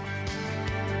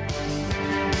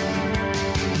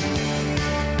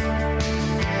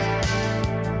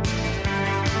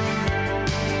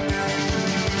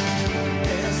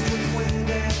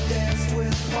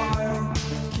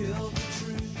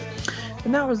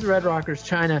 And that was the Red Rockers'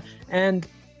 China. And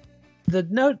the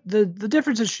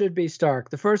differences should be stark.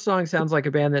 The first song sounds like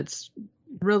a band that's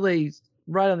really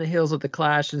right on the heels of the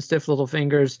Clash and Stiff Little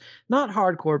Fingers. Not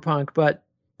hardcore punk, but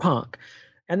punk.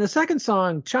 And the second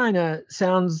song, China,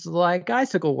 sounds like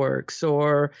Icicle Works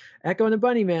or Echo and the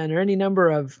Bunnymen or any number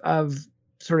of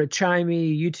sort of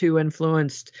chimey U2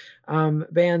 influenced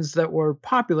bands that were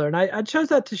popular. And I chose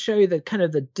that to show you that kind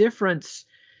of the difference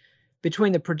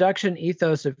between the production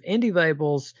ethos of indie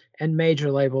labels and major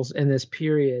labels in this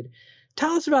period.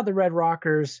 Tell us about the Red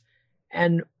Rockers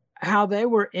and how they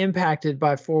were impacted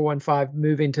by 415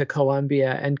 moving to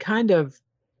Columbia and kind of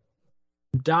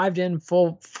dived in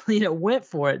full, went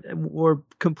for it and were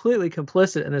completely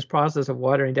complicit in this process of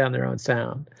watering down their own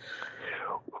sound.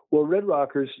 Well, Red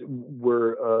Rockers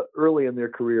were early in their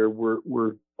career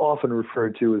were often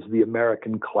referred to as the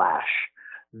American Clash.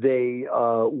 They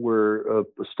were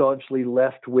a staunchly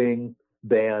left-wing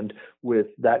band with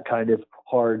that kind of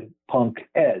hard punk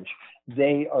edge.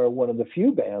 They are one of the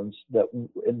few bands that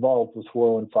involved with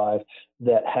 415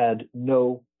 that had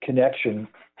no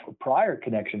prior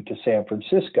connection to San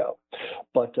Francisco.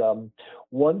 But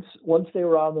once they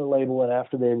were on their label and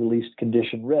after they released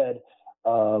Condition Red,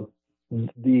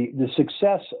 the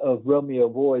success of Romeo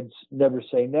Void's Never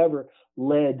Say Never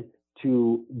led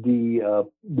to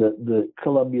the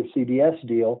Columbia CBS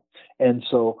deal, and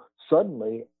so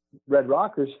suddenly Red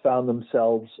Rockers found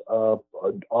themselves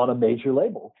on a major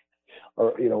label,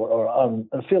 or on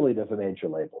an affiliate of a major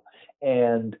label,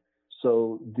 and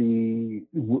so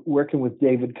working with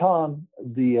David Kahn,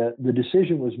 the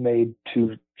decision was made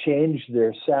to change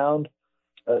their sound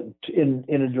in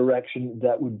a direction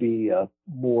that would be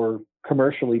more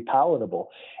commercially palatable.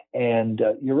 And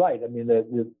you're right. I mean,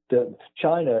 the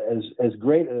China, as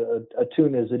great a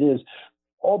tune as it is,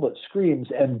 all but screams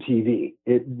MTV.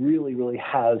 It really, really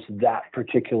has that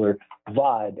particular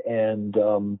vibe. And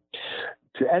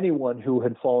to anyone who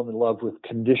had fallen in love with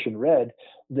Condition Red,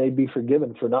 they'd be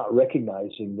forgiven for not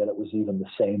recognizing that it was even the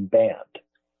same band.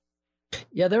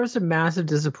 Yeah, there was a massive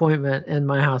disappointment in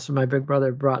my house when my big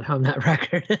brother brought home that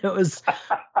record. It was,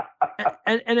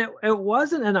 and it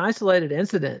wasn't an isolated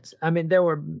incident. I mean, there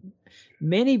were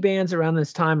many bands around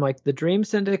this time, like the Dream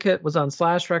Syndicate was on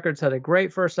Slash Records, had a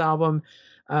great first album,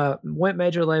 went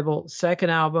major label. Second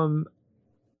album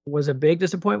was a big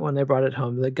disappointment when they brought it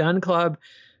home. The Gun Club,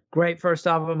 great first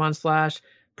album on Slash,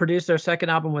 produced their second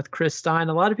album with Chris Stein.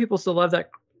 A lot of people still love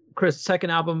that Chris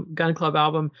second album, Gun Club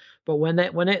album, but when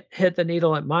it hit the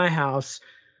needle at my house,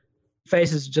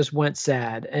 faces just went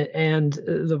sad. And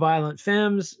the Violent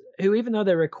Femmes, who even though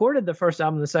they recorded the first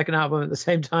album and the second album at the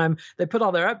same time, they put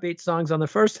all their upbeat songs on the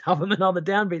first album and all the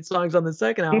downbeat songs on the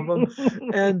second album.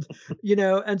 and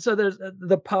so there's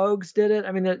the Pogues did it.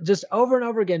 I mean, just over and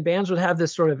over again, bands would have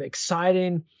this sort of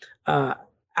exciting, out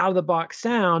of the box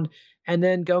sound, and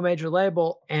then go major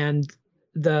label, and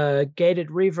the gated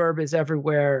reverb is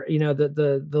everywhere.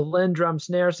 The Lindrum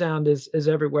snare sound is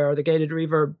everywhere. The gated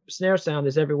reverb snare sound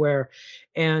is everywhere.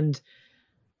 And,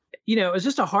 it was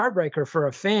just a heartbreaker for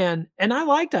a fan. And I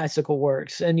liked Icicle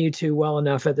Works and U2 well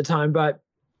enough at the time, but,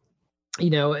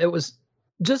 it was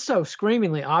just so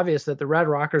screamingly obvious that the Red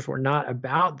Rockers were not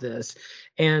about this.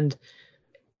 And,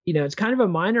 it's kind of a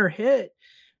minor hit,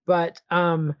 but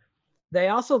they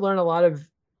also learned a lot of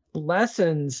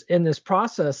lessons in this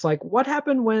process. Like, what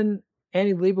happened when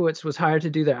Annie Leibovitz was hired to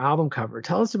do their album cover?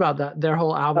 Tell us about their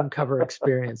whole album cover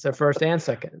experience, their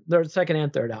second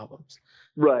and third albums.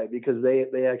 Right, because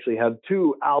they actually have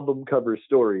two album cover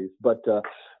stories. But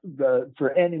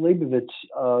for Annie Leibovitz,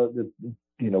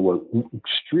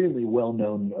 extremely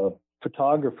well-known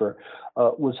photographer,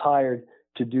 was hired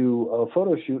to do a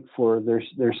photo shoot for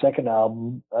their second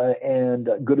album, and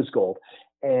Good as Gold.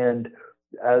 And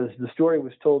as the story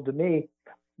was told to me,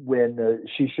 when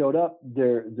she showed up,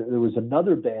 there was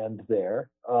another band there.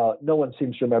 No one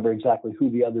seems to remember exactly who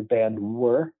the other band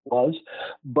was,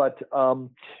 but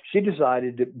she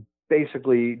decided to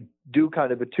basically do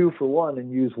kind of a 2-for-1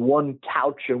 and use one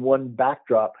couch and one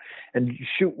backdrop and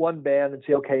shoot one band and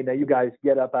say, okay, now you guys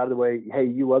get up out of the way. Hey,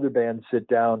 you other bands sit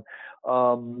down.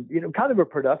 Kind of a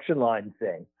production line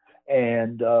thing.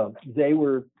 And they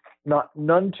were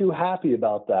none too happy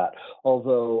about that.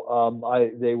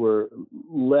 Although they were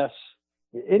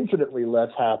infinitely less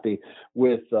happy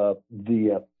with the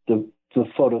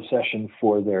photo session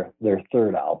for their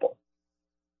third album.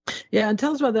 Yeah, and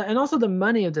tell us about that, and also the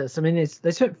money of this. I mean, they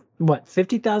spent what,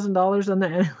 $50,000 on the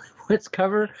Annie Leibovitz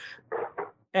cover,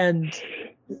 and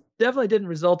definitely didn't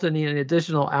result in any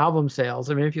additional album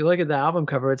sales. I mean, if you look at the album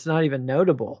cover, it's not even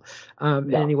notable.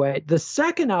 Anyway, the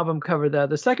second album cover,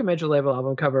 the second major label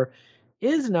album cover,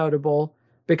 is notable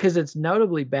because it's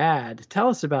notably bad. Tell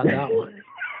us about that one.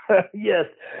 Yes,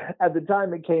 at the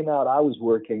time it came out, I was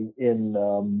working in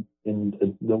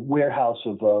the warehouse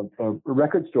of a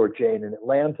record store chain in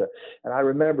Atlanta, and I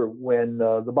remember when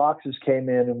the boxes came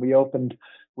in and we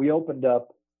opened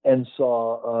up and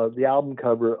saw the album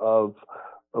cover of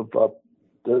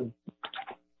the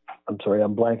I'm sorry,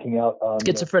 I'm blanking out on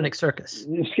Schizophrenic Circus.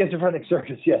 Schizophrenic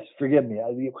Circus, yes, forgive me.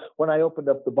 When we opened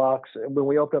up the box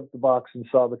and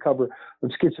saw the cover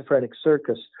of Schizophrenic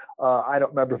Circus, I don't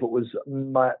remember if it was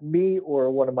me or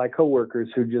one of my coworkers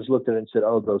who just looked at it and said,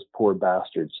 "Oh, those poor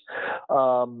bastards."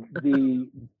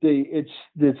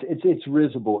 It's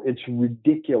risible, it's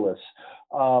ridiculous.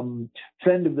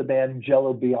 Friend of the band,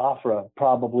 Jello Biafra,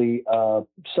 probably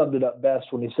summed it up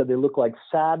best when he said they look like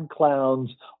sad clowns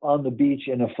on the beach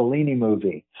in a Fellini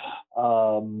movie.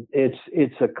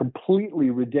 It's a completely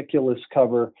ridiculous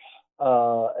cover,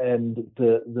 and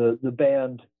the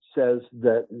band says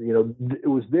that it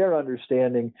was their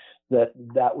understanding that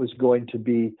was going to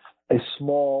be a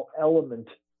small element,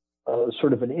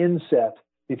 sort of an inset,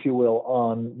 if you will,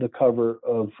 on the cover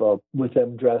of with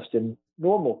them dressed in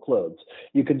normal clothes.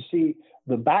 You can see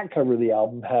the back cover of the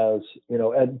album has,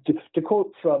 and to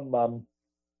quote from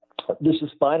This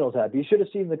Is Spinal Tap, you should have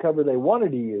seen the cover they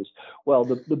wanted to use. Well,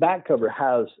 the back cover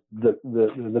has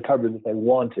the cover that they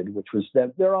wanted, which was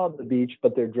that they're on the beach,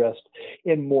 but they're dressed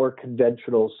in more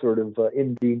conventional sort of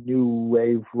indie new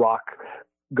wave rock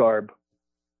garb.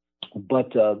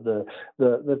 But the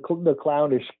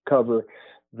clownish cover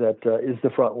that is the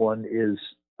front one is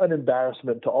an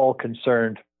embarrassment to all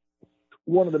concerned.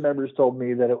 One of the members told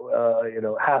me that,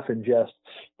 half in jest,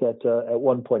 that at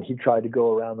one point he tried to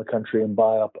go around the country and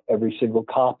buy up every single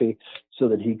copy so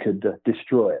that he could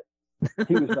destroy it.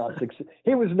 He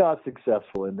was not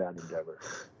successful in that endeavor.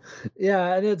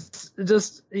 Yeah, and it's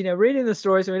just, reading the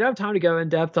stories, we don't have time to go in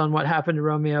depth on what happened to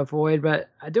Romeo Void, but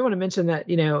I do want to mention that,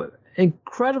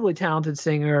 incredibly talented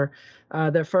singer.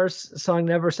 Their first song,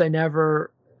 Never Say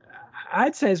Never,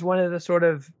 I'd say is one of the sort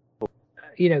of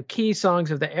key songs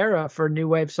of the era for new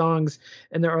wave songs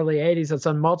in the early 80s. It's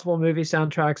on multiple movie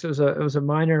soundtracks. It was a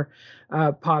minor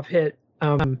pop hit,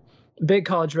 big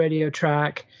college radio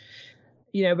track.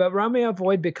 But Romeo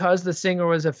Void, because the singer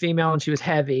was a female and she was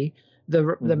heavy, the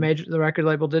record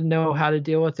label didn't know how to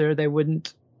deal with her. They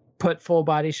wouldn't put full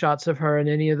body shots of her in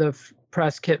any of the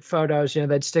press kit photos.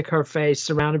 They'd stick her face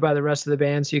surrounded by the rest of the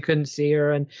band so you couldn't see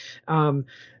her, and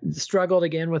struggled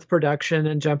again with production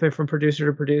and jumping from producer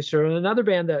to producer. And another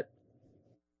band that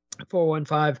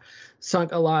 415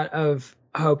 sunk a lot of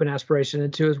hope and aspiration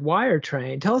into is Wire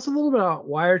Train. Tell us a little bit about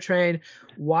Wire Train,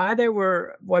 why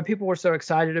people were so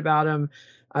excited about them.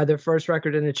 Their first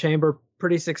record, In a Chamber,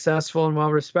 pretty successful and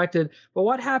well respected. But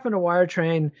what happened to Wire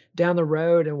Train down the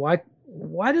road, and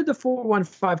why did the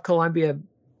 415 Columbia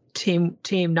team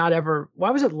not ever, why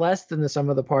was it less than the sum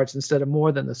of the parts instead of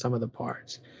more than the sum of the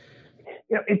parts?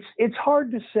 It's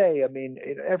hard to say. I mean,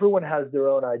 everyone has their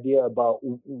own idea about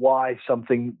why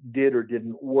something did or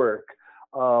didn't work.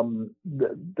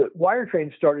 The Wire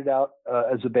Train started out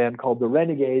as a band called the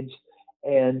Renegades,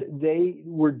 and they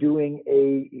were doing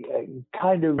a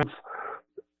kind of,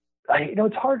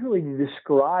 it's hard really to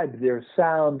describe their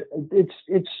sound.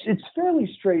 It's fairly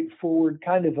straightforward,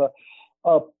 kind of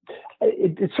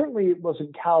it certainly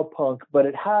wasn't cowpunk, but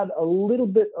it had a little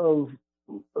bit of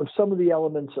some of the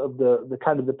elements of the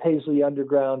kind of the Paisley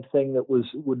Underground thing that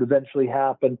would eventually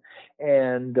happen,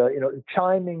 and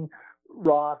chiming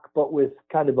rock, but with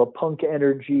kind of a punk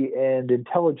energy and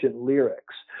intelligent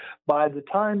lyrics. By the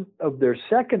time of their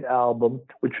second album,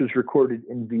 which was recorded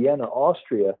in Vienna,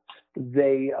 Austria,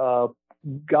 they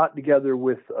got together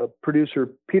with producer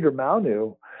Peter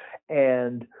Maunu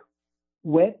and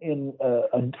went in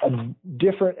a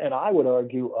different, and I would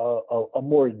argue a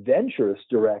more adventurous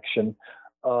direction,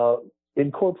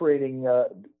 incorporating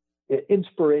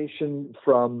inspiration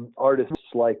from artists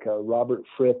like Robert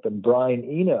Fripp and Brian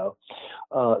Eno,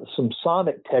 some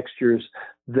sonic textures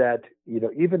that,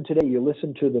 even today you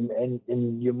listen to them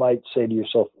and you might say to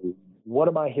yourself, what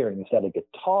am I hearing? Is that a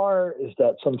guitar? Is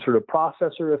that some sort of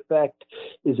processor effect?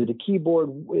 Is it a keyboard?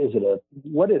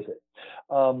 What is it?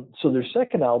 So their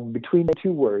second album, Between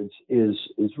Two Words, is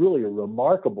really a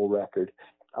remarkable record.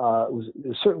 It was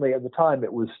certainly at the time,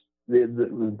 it was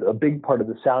a big part of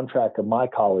the soundtrack of my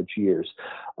college years.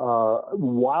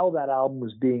 While that album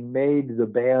was being made, the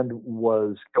band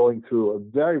was going through a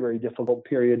very, very difficult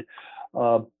period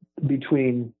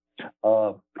between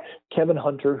Kevin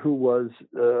Hunter, who was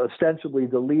ostensibly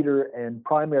the leader and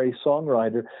primary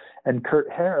songwriter, and Kurt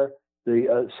Hare,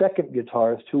 the second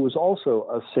guitarist, who was also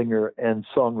a singer and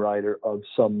songwriter of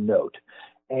some note.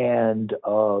 And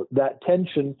that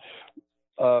tension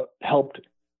helped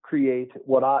create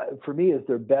what for me is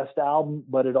their best album,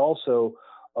 but it also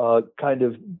kind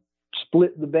of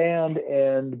split the band.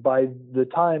 And by the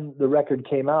time the record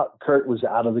came out, Kurt was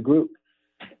out of the group.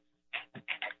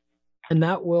 And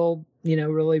that will,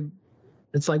 really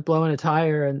it's like blowing a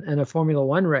tire in a Formula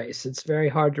One race. It's very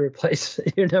hard to replace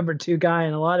your number 2 guy.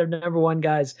 And a lot of number 1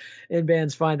 guys in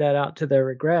bands find that out to their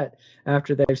regret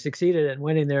after they've succeeded in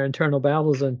winning their internal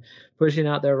battles and pushing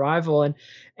out their rival.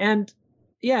 And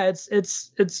yeah,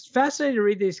 it's fascinating to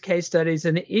read these case studies.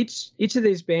 And each of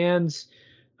these bands,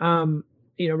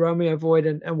 Romeo Void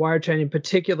and Wire Train in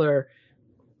particular,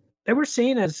 they were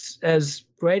seen as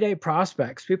grade A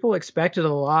prospects. People expected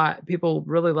a lot. People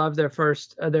really loved their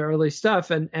early stuff,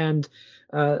 and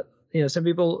some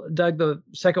people dug the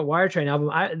second Wire Train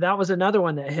album. That was another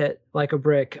one that hit like a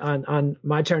brick on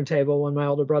my turntable when my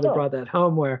older brother brought that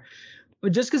home. Where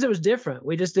just because it was different,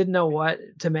 we just didn't know what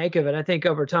to make of it. I think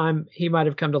over time he might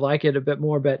have come to like it a bit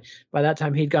more, but by that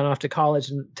time he'd gone off to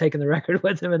college and taken the record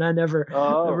with him, and I never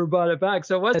brought it back.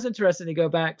 So it was interesting to go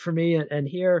back for me and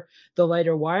hear the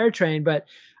later Wire Train, but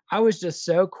I was just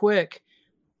so quick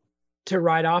to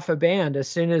write off a band as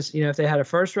soon as, if they had a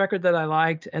first record that I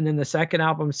liked and then the second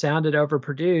album sounded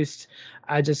overproduced,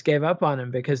 I just gave up on them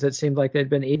because it seemed like they'd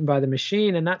been eaten by the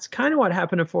machine. And that's kind of what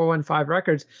happened to 415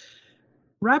 Records.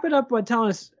 Wrap it up by telling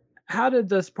us, how did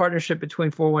this partnership between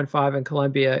 415 and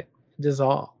Columbia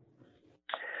dissolve?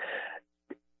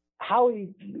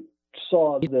 Howie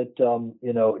saw that,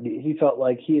 he felt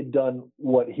like he had done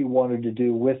what he wanted to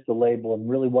do with the label and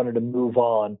really wanted to move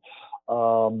on.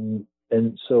 And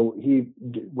so he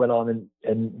went on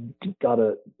and got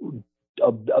a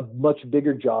much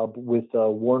bigger job with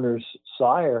Warner's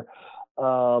Sire.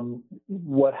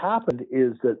 What happened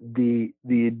is that the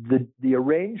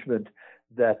arrangement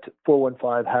that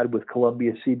 415 had with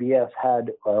Columbia CBS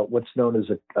had what's known as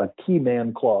a key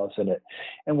man clause in it.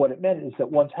 And what it meant is that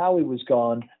once Howie was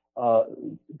gone,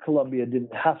 Columbia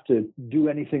didn't have to do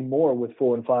anything more with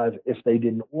 415 if they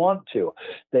didn't want to.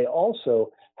 They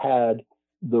also had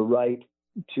the right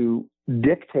to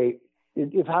dictate.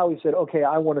 If Howie said, okay,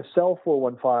 I want to sell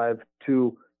 415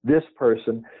 to this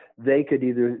person, they could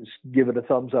either give it a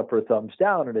thumbs up or a thumbs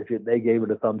down. And if they gave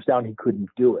it a thumbs down, he couldn't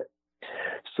do it.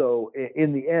 So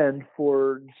in the end,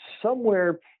 for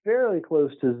somewhere fairly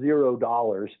close to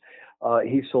 $0,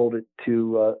 he sold it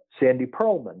to Sandy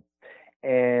Pearlman.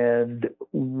 And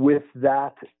with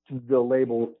that, the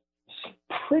label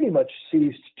pretty much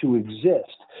ceased to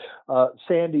exist.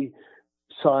 Sandy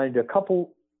signed a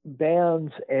couple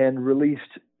bands and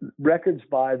released records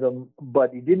by them,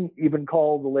 but he didn't even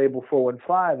call the label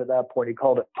 415 at that point. He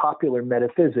called it Popular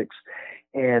Metaphysics.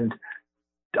 And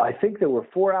I think there were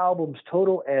 4 albums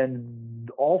total,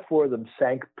 and all 4 of them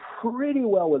sank pretty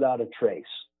well without a trace.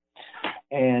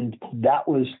 And that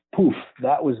was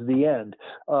that was the end.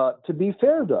 To be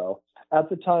fair, though, at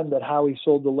the time that Howie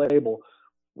sold the label,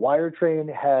 Wire Train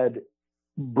had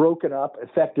broken up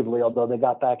effectively, although they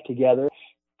got back together.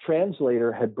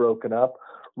 Translator had broken up.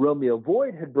 Romeo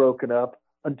Void had broken up.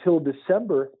 Until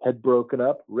December had broken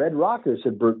up. Red Rockers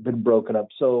had been broken up.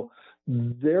 So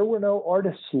there were no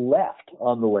artists left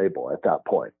on the label at that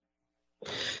point.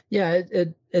 Yeah,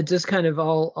 it just kind of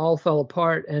all fell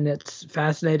apart, and it's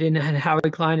fascinating. And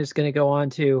Howie Klein is going to go on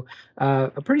to a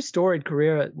pretty storied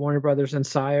career at Warner Brothers and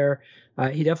Sire.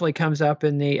 He definitely comes up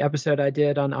in the episode I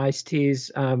did on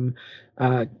Ice-T's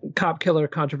Cop Killer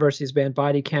Controversies band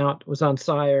Body Count was on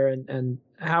Sire, and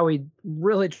Howie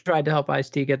really tried to help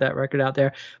Ice-T get that record out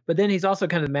there. But then he's also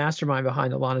kind of the mastermind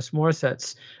behind Alanis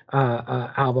Morissette's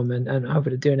album, and I'm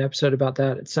hoping to do an episode about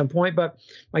that at some point. But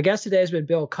my guest today has been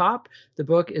Bill Kopp. The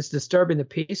book is Disturbing the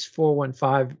Peace,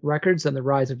 415 Records and the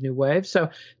Rise of New Wave. So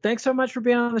thanks so much for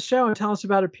being on the show and telling us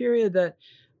about a period that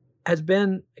has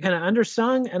been kind of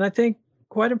undersung and I think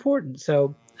quite important.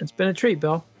 So it's been a treat,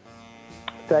 Bill.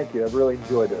 Thank you. I've really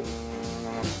enjoyed it.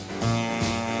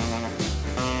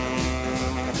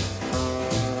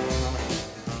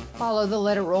 Follow the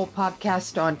Let It Roll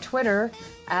podcast on Twitter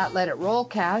at Let It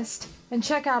Rollcast and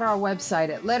check out our website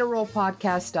at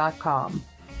letitrollpodcast.com.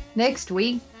 Next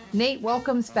week, Nate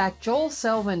welcomes back Joel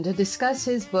Selvin to discuss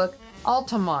his book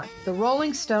Altamont, The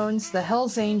Rolling Stones, The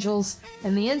Hells Angels,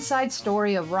 and the Inside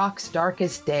Story of Rock's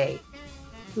Darkest Day.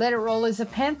 Let It Roll is a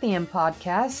Pantheon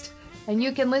podcast, and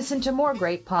you can listen to more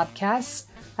great podcasts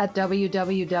at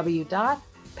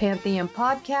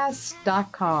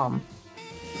www.pantheonpodcasts.com.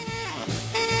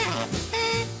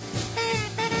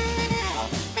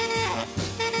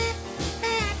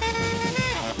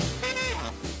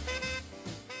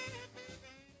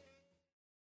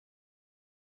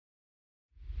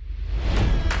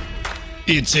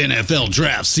 It's NFL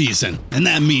draft season, and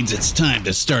that means it's time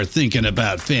to start thinking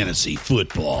about fantasy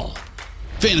football.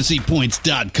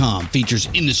 FantasyPoints.com features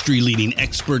industry-leading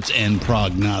experts and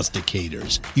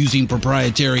prognosticators using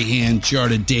proprietary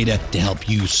hand-charted data to help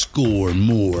you score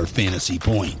more fantasy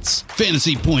points.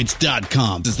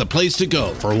 FantasyPoints.com is the place to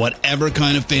go for whatever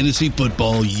kind of fantasy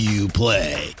football you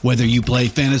play. Whether you play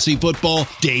fantasy football,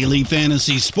 daily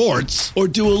fantasy sports, or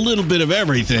do a little bit of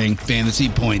everything, Fantasy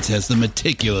Points has the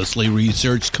meticulously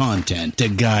researched content to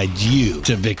guide you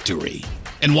to victory.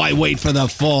 And why wait for the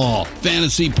fall?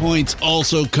 Fantasy Points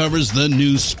also covers the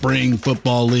new spring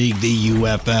football league, the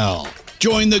UFL.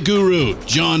 Join the guru,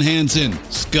 John Hansen,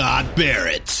 Scott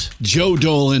Barrett, Joe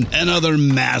Dolan, and other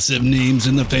massive names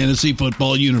in the fantasy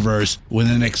football universe with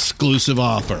an exclusive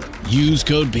offer. Use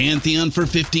code Pantheon for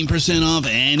 15% off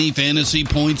any Fantasy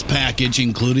Points package,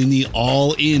 including the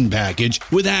all-in package,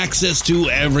 with access to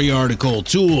every article,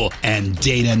 tool, and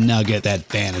data nugget that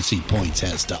Fantasy Points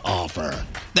has to offer.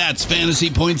 That's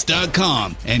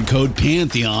FantasyPoints.com and code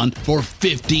Pantheon for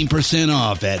 15%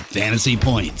 off at Fantasy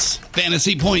Points.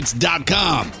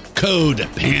 FantasyPoints.com, code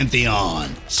Pantheon.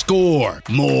 Score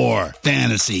more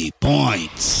fantasy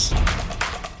points.